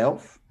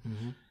yourself,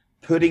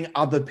 putting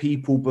other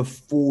people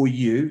before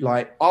you.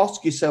 Like,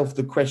 ask yourself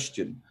the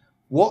question,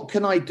 what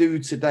can I do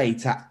today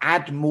to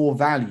add more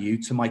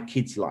value to my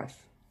kid's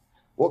life?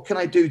 What can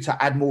I do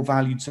to add more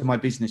value to my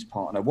business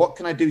partner? What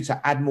can I do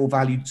to add more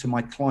value to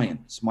my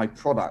clients, my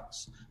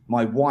products,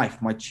 my wife,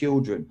 my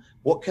children?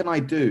 What can I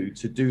do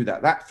to do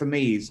that? That for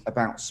me is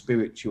about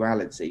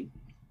spirituality.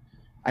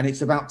 And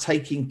it's about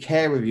taking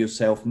care of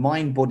yourself,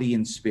 mind, body,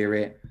 and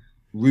spirit.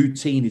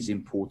 Routine is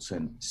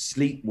important.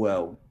 Sleep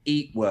well,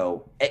 eat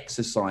well,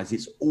 exercise.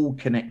 It's all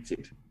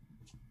connected.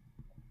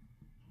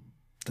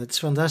 That's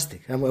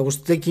fantastic. I was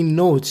taking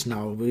notes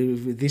now.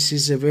 This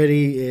is a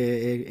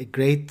very a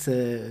great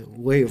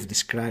way of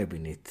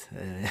describing it.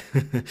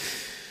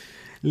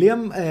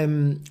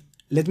 Liam,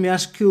 let me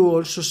ask you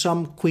also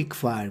some quick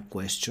fire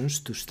questions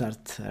to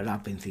start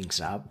wrapping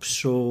things up.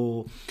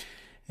 So,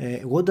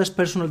 what does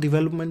personal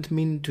development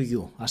mean to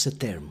you as a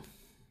term?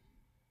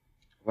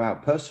 Wow,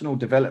 personal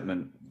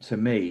development to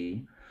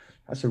me,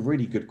 that's a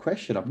really good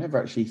question. I've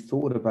never actually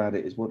thought about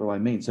it as what do I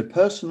mean? So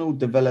personal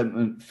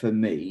development for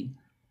me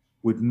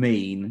would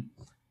mean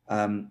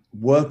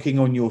working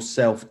on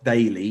yourself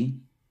daily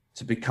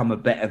to become a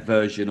better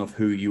version of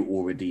who you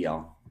already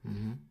are.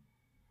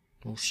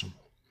 Awesome.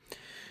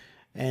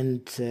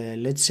 And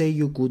let's say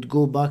you could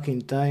go back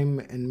in time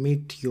and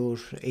meet your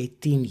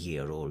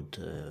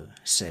 18-year-old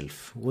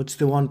self. What's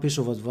the one piece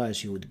of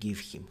advice you would give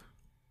him?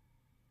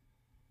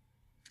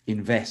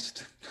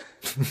 Invest.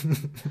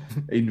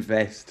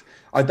 Invest.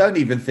 I don't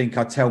even think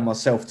I tell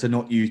myself to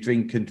not use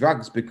drink and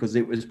drugs because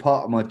it was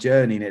part of my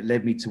journey and it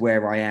led me to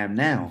where I am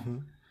now.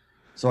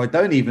 So I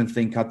don't even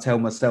think I tell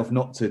myself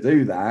not to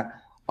do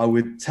that. I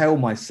would tell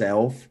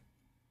myself,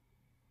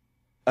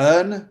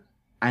 earn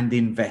and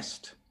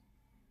invest.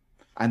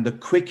 And the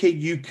quicker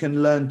you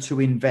can learn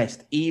to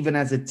invest, even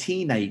as a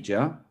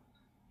teenager,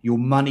 your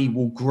money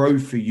will grow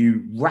for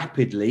you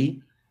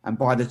rapidly. And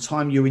by the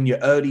time you're in your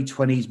early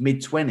 20s,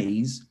 mid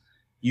 20s,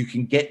 you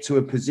can get to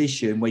a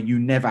position where you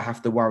never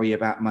have to worry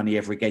about money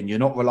ever again. You're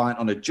not reliant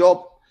on a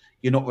job.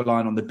 You're not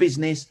reliant on the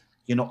business.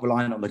 You're not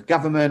reliant on the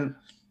government.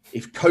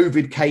 If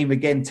COVID came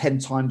again 10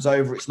 times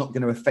over, it's not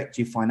going to affect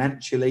you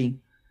financially.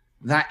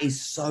 That is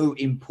so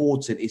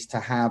important, is to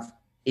have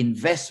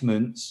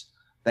investments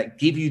that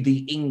give you the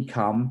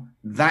income.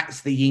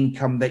 That's the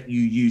income that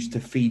you use to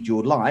feed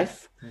your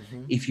life.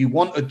 If you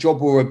want a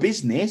job or a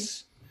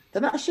business,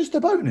 then that's just a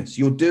bonus.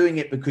 You're doing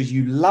it because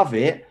you love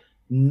it,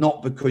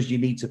 not because you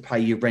need to pay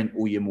your rent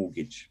or your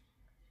mortgage.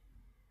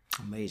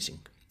 Amazing.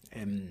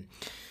 And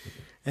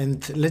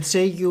let's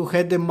say you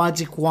had a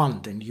magic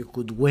wand and you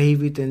could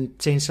wave it and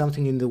change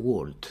something in the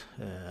world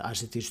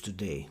as it is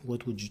today.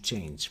 What would you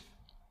change?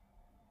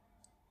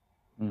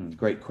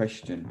 Great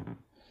question.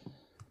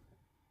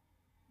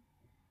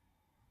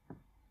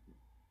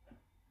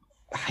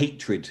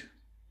 Hatred.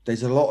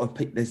 There's a lot of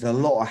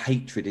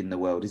hatred in the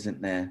world,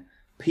 isn't there?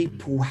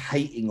 People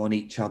hating on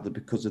each other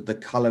because of the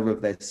color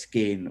of their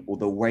skin or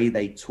the way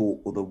they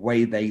talk or the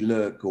way they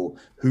look or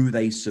who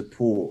they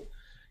support.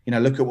 You know,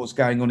 look at what's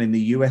going on in the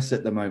US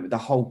at the moment. The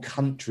whole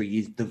country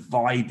is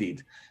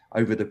divided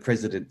over the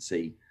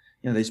presidency.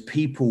 You know, there's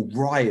people,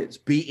 riots,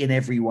 beating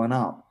everyone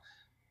up.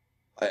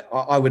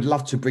 I would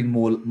love to bring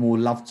more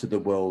love to the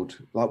world.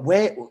 Like,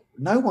 where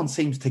no one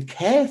seems to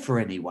care for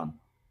anyone.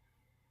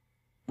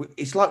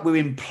 It's like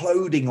we're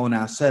imploding on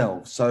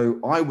ourselves.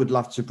 So I would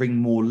love to bring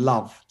more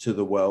love to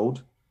the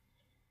world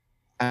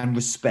and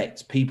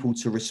respect, people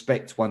to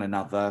respect one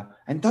another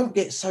and don't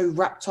get so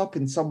wrapped up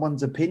in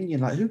someone's opinion.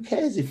 Like, who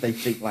cares if they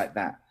think like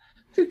that?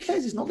 Who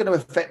cares? It's not going to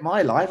affect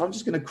my life. I'm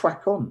just going to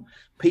crack on.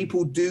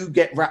 People do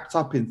get wrapped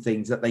up in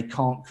things that they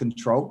can't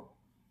control.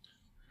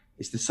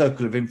 It's the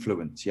circle of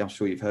influence. Yeah, I'm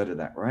sure you've heard of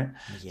that, right?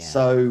 Yeah.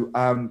 So,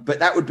 but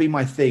that would be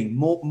my thing.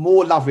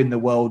 More love in the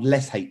world,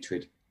 less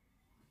hatred.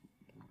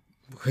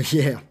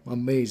 Yeah,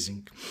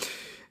 amazing.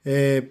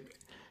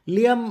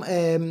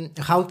 Liam,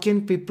 how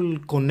can people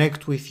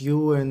connect with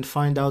you and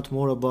find out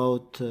more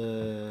about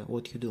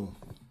what you do?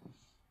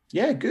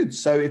 Yeah, good.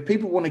 So if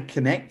people want to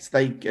connect,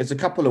 there's a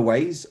couple of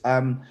ways.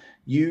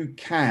 You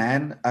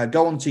can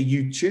go onto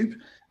YouTube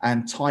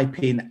and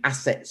type in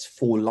Assets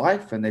for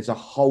Life, and there's a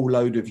whole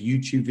load of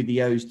YouTube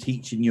videos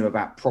teaching you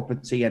about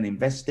property and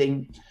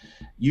investing.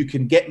 You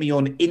can get me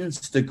on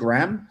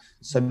Instagram.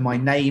 So my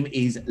name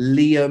is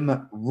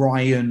Liam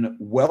Ryan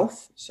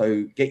Wealth.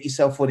 So get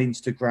yourself on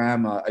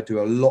Instagram. I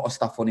do a lot of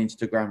stuff on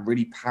Instagram,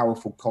 really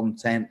powerful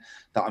content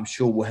that I'm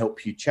sure will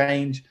help you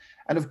change.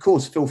 And of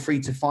course, feel free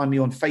to find me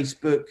on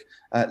Facebook,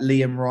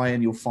 Liam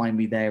Ryan. You'll find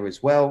me there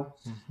as well.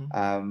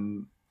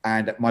 And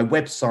my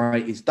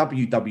website is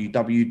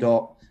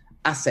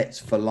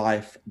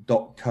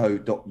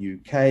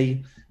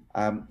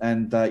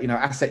www.assetsforlife.co.uk. You know,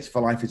 Assets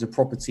for Life is a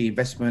property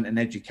investment and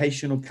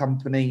educational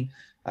company.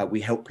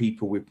 We help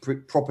people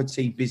with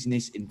property,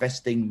 business,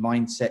 investing,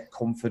 mindset,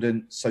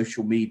 confidence,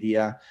 social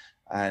media.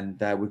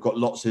 And we've got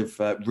lots of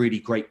really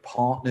great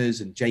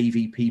partners and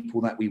JV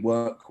people that we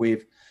work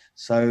with.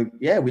 So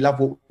yeah, we love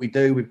what we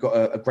do. We've got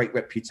a great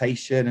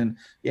reputation, and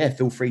yeah,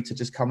 feel free to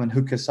just come and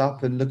hook us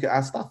up and look at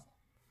our stuff.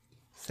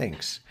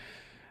 Thanks.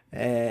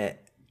 I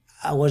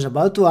was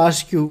about to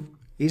ask you,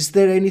 is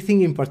there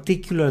anything in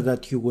particular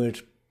that you were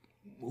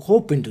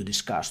hoping to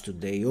discuss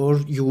today, or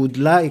you would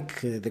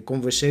like the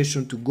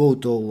conversation to go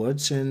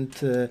towards, and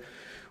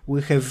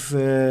we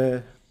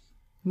have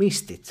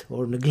missed it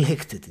or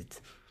neglected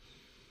it?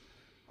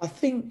 I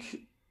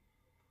think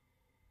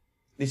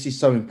this is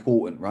so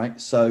important, right?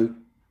 So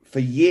for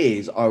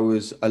years, I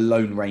was a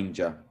lone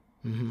ranger.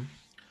 Mm-hmm.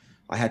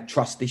 I had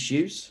trust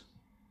issues.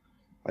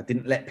 I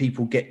didn't let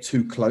people get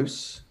too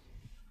close.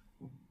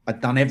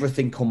 I'd done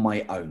everything on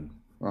my own,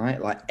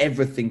 right? Like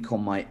everything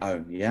on my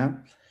own, yeah?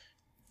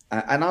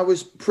 And I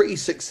was pretty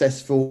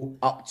successful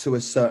up to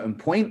a certain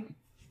point.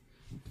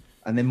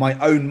 And then my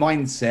own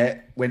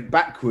mindset went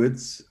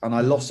backwards and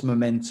I lost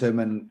momentum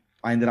and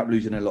I ended up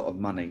losing a lot of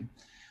money.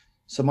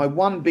 So my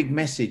one big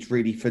message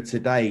really for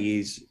today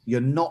is you're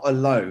not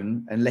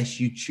alone unless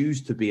you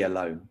choose to be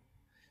alone.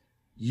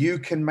 You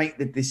can make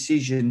the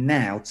decision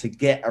now to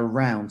get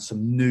around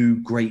some new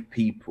great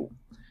people.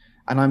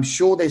 And I'm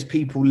sure there's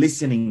people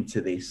listening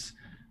to this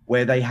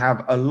where they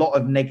have a lot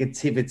of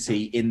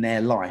negativity in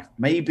their life,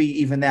 maybe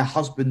even their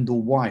husband or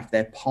wife,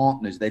 their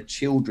partners, their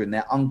children,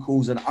 their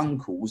uncles and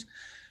uncles.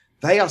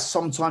 They are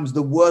sometimes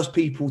the worst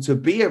people to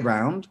be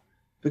around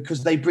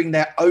because they bring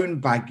their own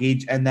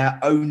baggage and their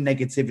own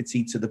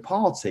negativity to the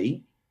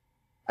party.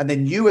 And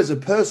then you as a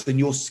person,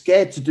 you're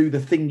scared to do the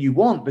thing you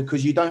want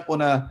because you don't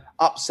want to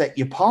upset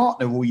your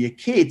partner or your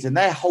kids, and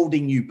they're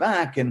holding you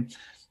back. And,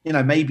 you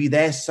know, maybe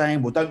they're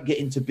saying, well, don't get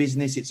into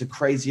business. It's a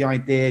crazy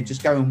idea.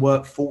 Just go and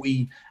work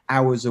 40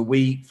 hours a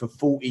week for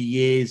 40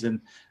 years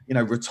and, you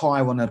know,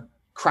 retire on a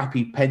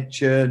crappy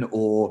pension,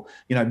 or,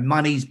 you know,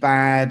 money's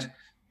bad.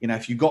 You know,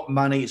 if you got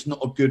money, it's not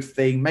a good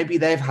thing. Maybe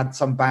they've had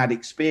some bad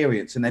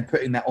experience and they're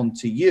putting that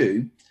onto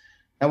you.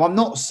 Now, I'm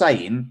not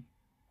saying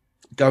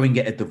go and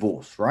get a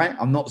divorce, right?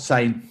 I'm not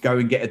saying go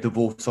and get a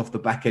divorce off the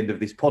back end of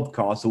this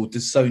podcast or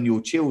disown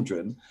your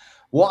children.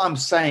 What I'm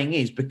saying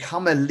is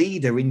become a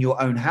leader in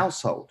your own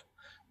household.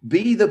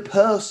 Be the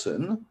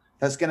person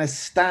that's going to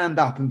stand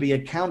up and be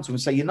accountable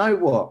and say, you know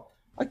what?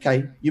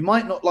 Okay, you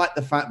might not like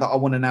the fact that I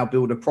want to now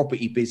build a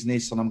property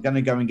business and I'm going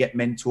to go and get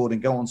mentored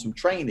and go on some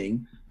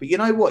training. But you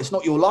know what? It's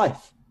not your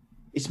life.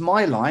 It's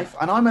my life,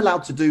 and I'm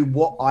allowed to do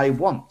what I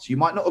want. You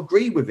might not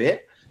agree with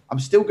it. I'm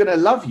still going to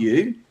love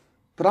you,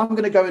 but I'm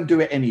going to go and do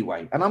it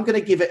anyway. And I'm going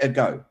to give it a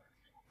go.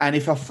 And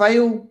if I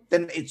fail,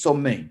 then it's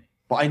on me.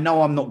 But I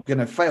know I'm not going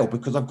to fail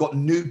because I've got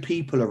new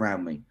people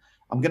around me.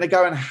 I'm going to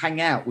go and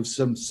hang out with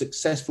some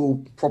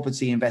successful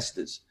property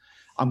investors.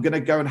 I'm going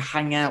to go and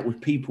hang out with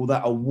people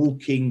that are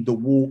walking the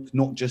walk,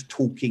 not just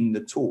talking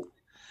the talk.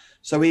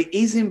 So it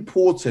is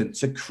important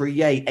to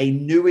create a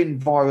new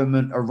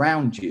environment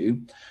around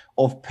you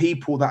of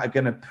people that are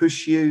going to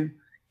push you,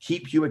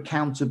 keep you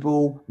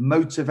accountable,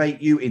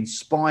 motivate you,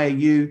 inspire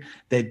you.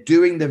 They're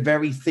doing the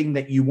very thing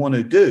that you want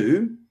to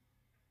do.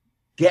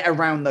 Get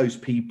around those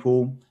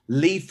people,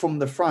 lead from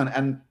the front.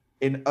 And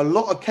in a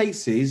lot of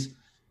cases,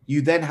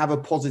 you then have a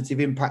positive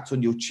impact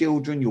on your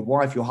children, your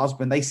wife, your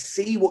husband. They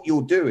see what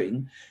you're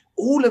doing.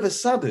 All of a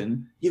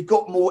sudden, you've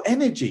got more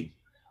energy.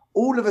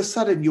 All of a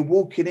sudden, you're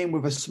walking in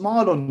with a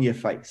smile on your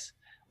face.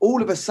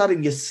 All of a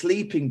sudden, you're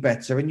sleeping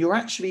better and you're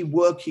actually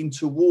working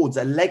towards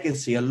a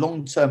legacy, a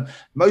long-term.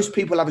 Most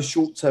people have a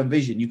short-term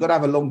vision. You've got to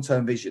have a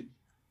long-term vision.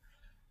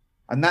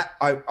 And that,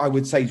 I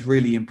would say, is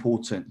really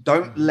important.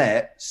 Don't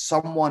let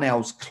someone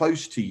else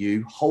close to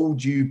you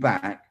hold you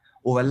back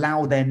or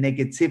allow their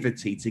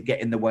negativity to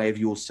get in the way of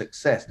your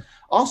success.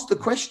 Ask the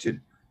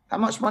question, how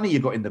much money you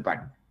got in the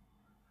bank?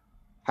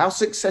 How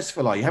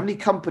successful are you? How many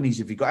companies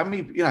have you got? How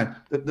many, you know,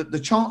 the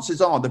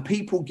chances are the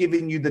people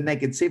giving you the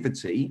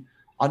negativity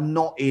are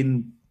not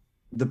in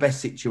the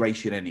best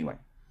situation anyway.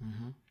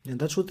 Mm-hmm. And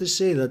that's what they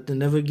say, that they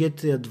never get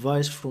the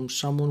advice from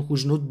someone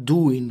who's not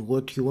doing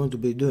what you want to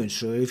be doing.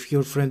 So if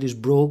your friend is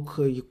broke,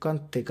 you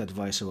can't take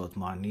advice about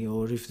money.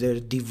 Or if they're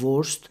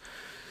divorced,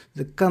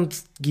 they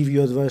can't give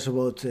you advice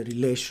about a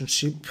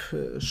relationship.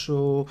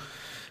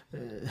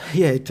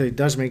 Yeah, it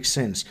does make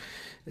sense.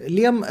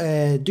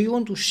 Liam, do you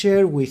want to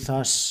share with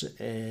us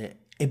a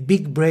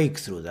big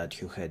breakthrough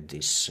that you had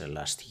this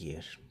last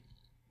year?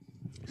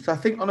 So I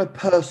think on a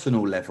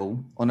personal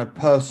level,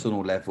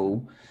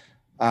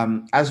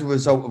 as a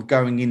result of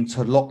going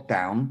into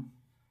lockdown,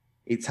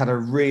 it's had a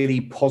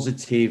really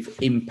positive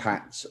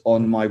impact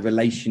on my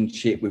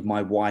relationship with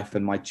my wife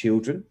and my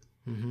children.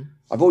 Mm-hmm.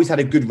 I've always had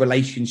a good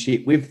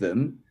relationship with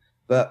them,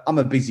 but I'm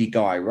a busy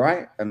guy,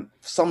 right? And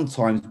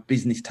sometimes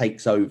business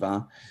takes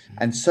over.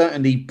 And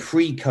certainly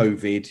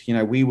pre-COVID, you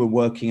know, we were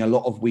working a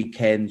lot of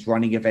weekends,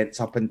 running events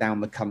up and down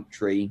the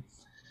country.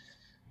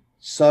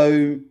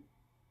 So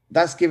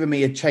that's given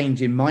me a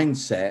change in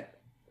mindset.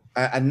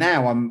 And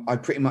now I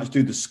pretty much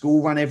do the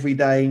school run every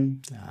day.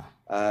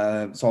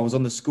 Yeah. So I was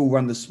on the school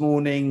run this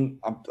morning.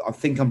 I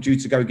think I'm due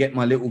to go get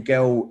my little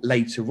girl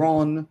later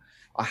on.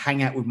 I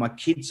hang out with my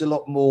kids a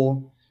lot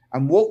more.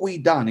 And what we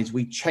done is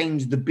we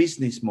changed the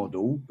business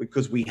model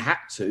because we had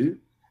to.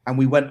 and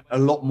we went a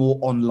lot more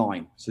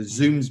online. So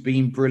Zoom's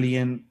been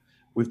brilliant.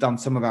 We've done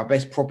some of our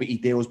best property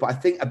deals, but I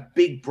think a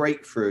big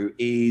breakthrough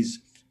is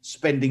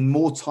spending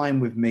more time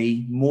with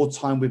me, more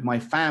time with my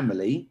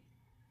family,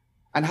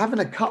 and having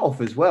a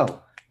cutoff as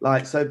well.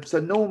 Like, so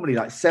normally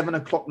like 7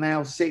 o'clock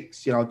now,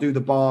 6, I'll do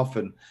the bath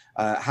and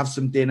have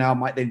some dinner. I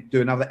might then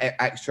do another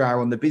extra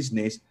hour on the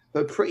business,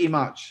 but pretty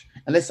much,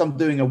 unless I'm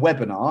doing a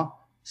webinar,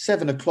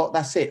 7 o'clock,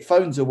 that's it.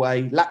 Phones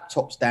away,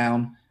 laptops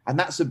down. And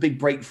that's a big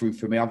breakthrough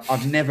for me.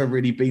 I've never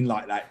really been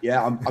like that.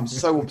 Yeah, I'm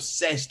so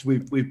obsessed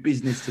with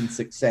business and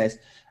success.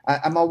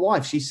 And my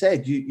wife, she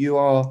said, you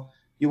are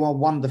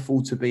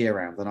wonderful to be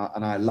around,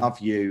 and I love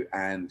you,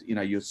 and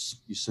you're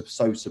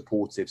so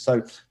supportive.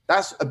 So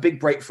that's a big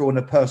breakthrough on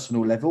a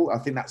personal level. I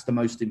think that's the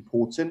most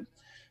important.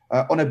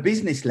 On a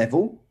business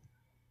level,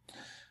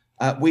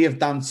 we have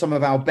done some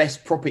of our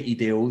best property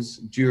deals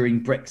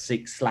during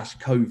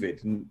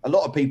Brexit/COVID. And a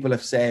lot of people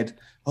have said,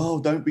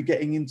 oh, don't be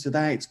getting into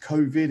that. It's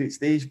COVID, it's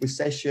this,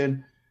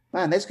 recession.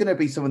 Man, there's going to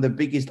be some of the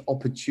biggest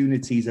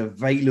opportunities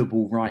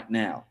available right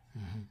now.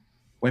 Mm-hmm.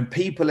 When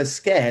people are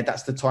scared,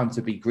 that's the time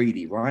to be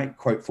greedy, right?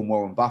 Quote from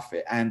Warren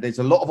Buffett. And there's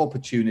a lot of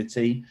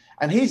opportunity.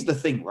 And here's the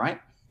thing, right?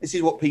 This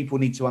is what people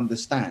need to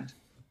understand.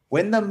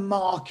 When the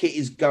market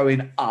is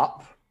going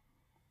up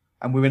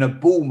and we're in a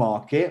bull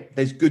market,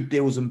 there's good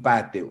deals and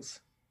bad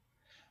deals.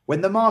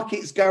 When the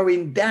market's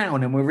going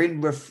down and we're in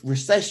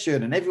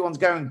recession and everyone's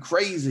going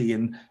crazy,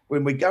 and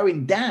when we're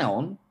going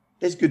down,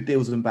 there's good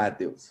deals and bad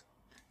deals.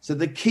 So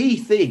the key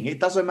thing, it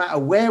doesn't matter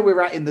where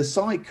we're at in the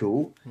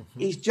cycle,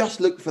 is just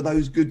look for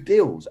those good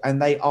deals,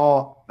 and they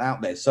are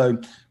out there.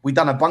 So we've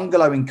done a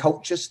bungalow in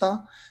Colchester.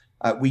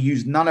 We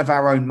use none of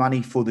our own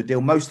money for the deal.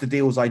 Most of the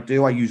deals I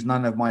do, I use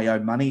none of my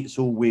own money. It's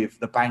all with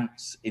the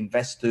banks,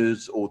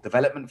 investors, or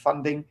development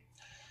funding.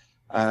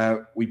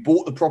 We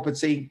bought the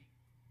property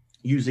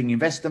using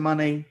investor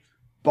money,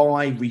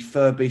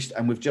 refurbished,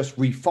 and we've just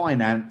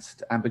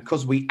refinanced. And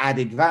because we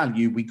added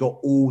value, we got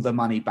all the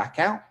money back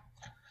out.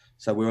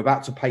 So we're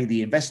about to pay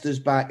the investors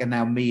back. And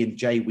now me and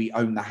Jay, we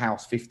own the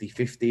house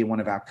 50-50 in one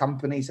of our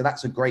companies. So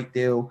that's a great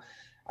deal.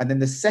 And then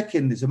the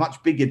second is a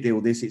much bigger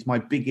deal. It's my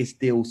biggest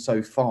deal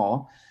so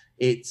far.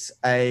 It's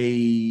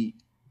a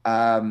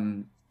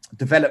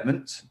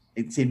development.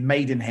 It's in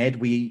Maidenhead.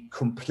 We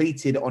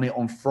completed on it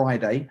on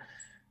Friday.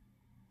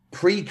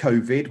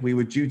 Pre-COVID, we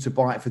were due to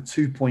buy it for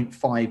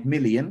 2.5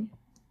 million.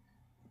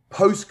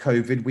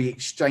 Post-COVID, we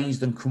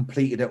exchanged and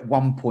completed at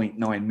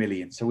 1.9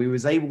 million. So we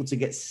was able to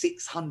get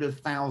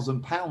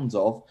 £600,000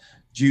 off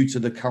due to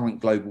the current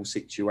global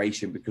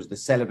situation, because the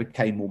seller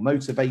became more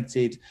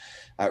motivated.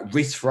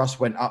 Risk for us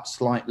went up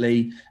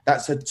slightly.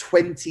 That's a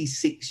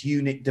 26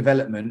 unit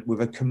development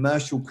with a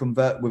commercial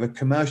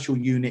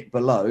unit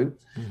below.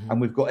 Mm-hmm.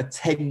 And we've got a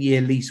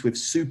 10-year lease with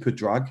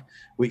Superdrug,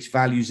 which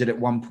values it at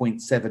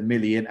 1.7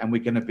 million. And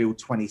we're going to build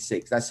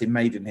 26. That's in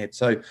Maidenhead.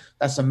 So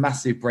that's a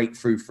massive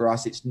breakthrough for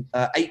us. It's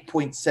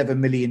 8.7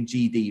 million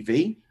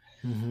GDV.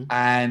 Mm-hmm.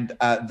 And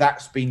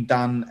that's been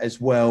done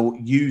as well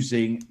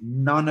using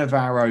none of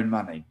our own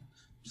money.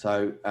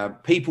 So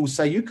people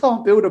say you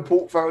can't build a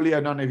portfolio,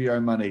 none of your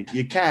own money.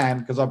 You can,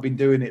 because I've been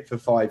doing it for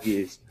 5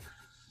 years.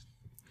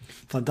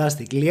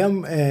 Fantastic.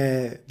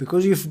 Liam,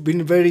 because you've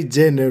been very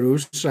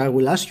generous, I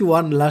will ask you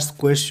one last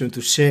question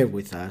to share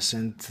with us.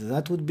 And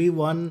that would be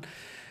one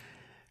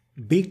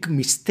big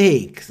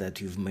mistake that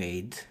you've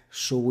made,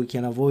 so we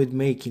can avoid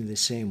making the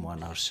same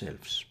one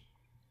ourselves.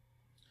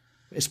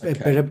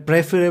 Okay.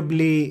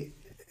 Preferably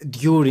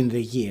during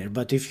the year,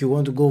 but if you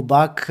want to go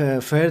back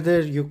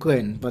further, you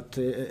can. But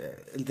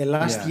the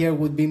last year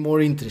would be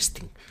more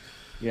interesting.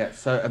 Yeah,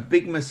 so a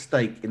big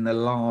mistake in the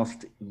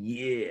last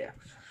year.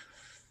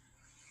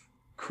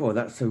 Cool,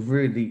 that's a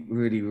really,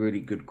 really, really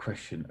good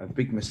question. A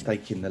big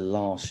mistake in the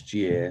last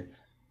year.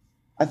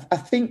 I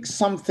think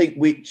something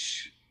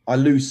which I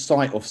lose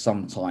sight of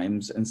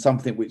sometimes, and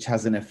something which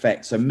has an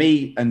effect. So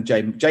me and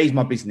Jay's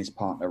my business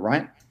partner,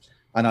 right?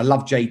 And I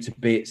love Jay to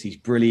bits. He's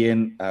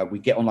brilliant. We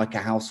get on like a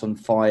house on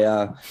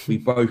fire. We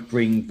both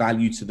bring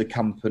value to the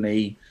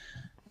company.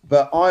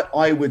 But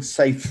I would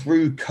say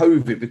through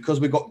COVID,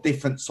 because we've got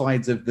different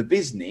sides of the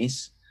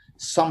business,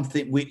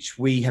 something which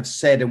we have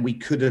said and we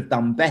could have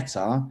done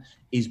better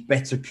is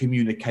better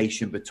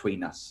communication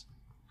between us.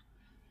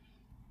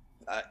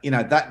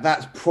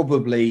 That's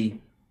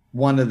probably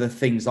one of the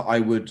things that I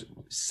would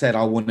said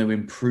I want to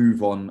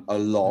improve on a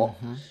lot.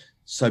 Mm-hmm.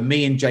 So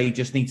me and Jay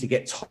just need to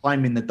get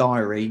time in the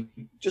diary,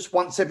 just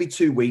once every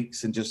 2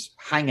 weeks, and just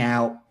hang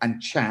out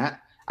and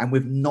chat. And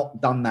we've not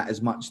done that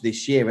as much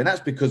this year. And that's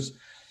because,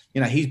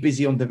 he's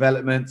busy on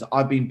development.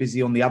 I've been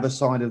busy on the other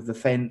side of the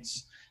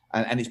fence,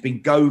 and it's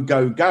been go,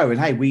 go, go. And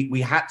hey,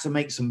 we had to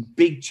make some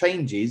big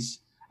changes,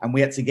 and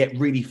we had to get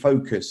really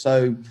focused.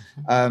 So,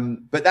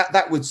 but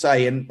that would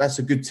say, and that's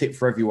a good tip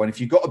for everyone. If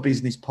you've got a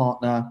business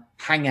partner,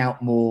 hang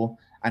out more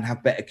and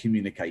have better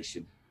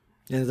communication.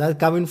 And that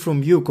coming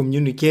from you,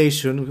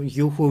 communication,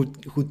 you who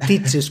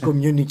teaches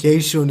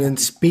communication and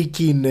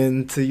speaking,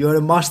 and you're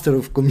a master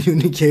of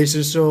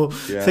communication. So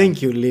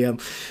thank you, Liam.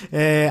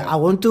 I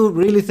want to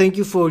really thank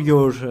you for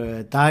your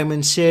time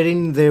and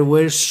sharing. There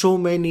were so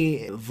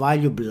many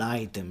valuable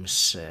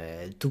items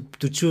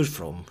to choose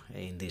from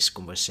in this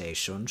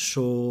conversation.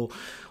 So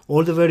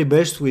all the very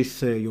best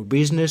with your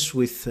business,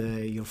 with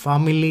your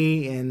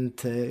family, and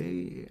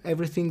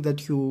everything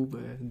that you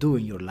do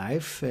in your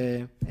life.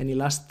 Any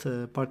last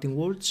parting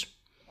words?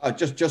 I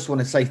just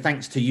want to say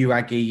thanks to you,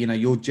 Aggie. You know,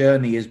 your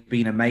journey has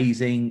been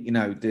amazing. You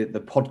know,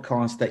 the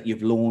podcast that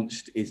you've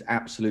launched is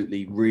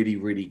absolutely really,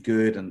 really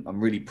good. And I'm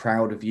really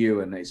proud of you.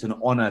 And it's an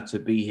honor to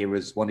be here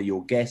as one of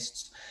your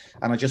guests.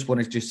 And I just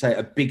wanted to say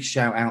a big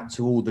shout out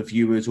to all the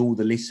viewers, all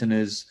the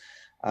listeners.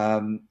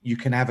 You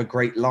can have a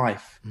great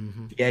life.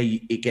 Yeah,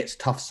 it gets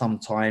tough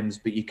sometimes,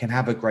 but you can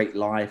have a great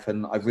life.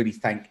 And I really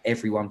thank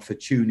everyone for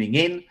tuning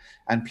in.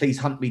 And please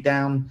hunt me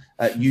down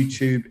at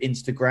YouTube,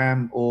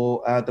 Instagram,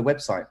 or the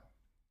website.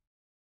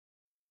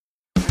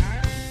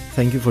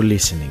 Thank you for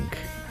listening.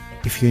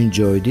 If you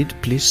enjoyed it,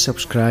 please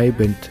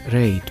subscribe and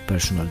rate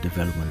Personal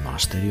Development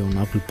Mastery on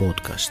Apple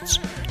Podcasts,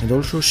 and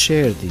also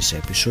share this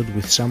episode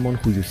with someone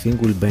who you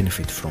think will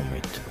benefit from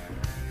it.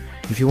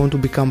 If you want to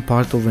become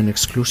part of an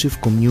exclusive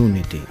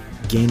community,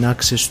 gain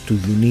access to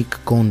unique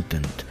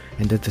content,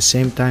 and at the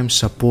same time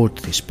support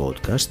this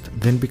podcast,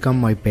 then become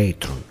my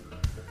patron.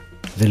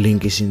 The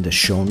link is in the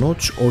show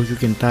notes, or you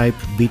can type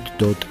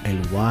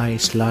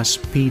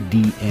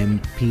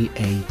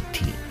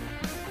bit.ly/pdmpat.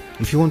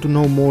 If you want to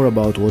know more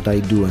about what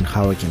I do and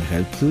how I can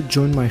help you,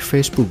 join my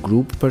Facebook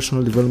group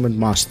Personal Development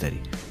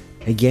Mastery.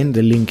 Again,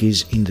 the link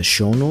is in the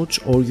show notes,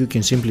 or you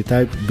can simply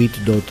type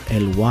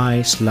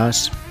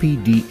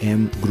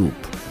bit.ly/pdmgroup.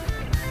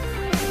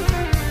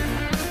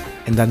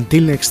 And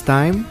until next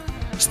time,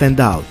 stand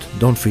out,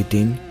 don't fit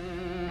in.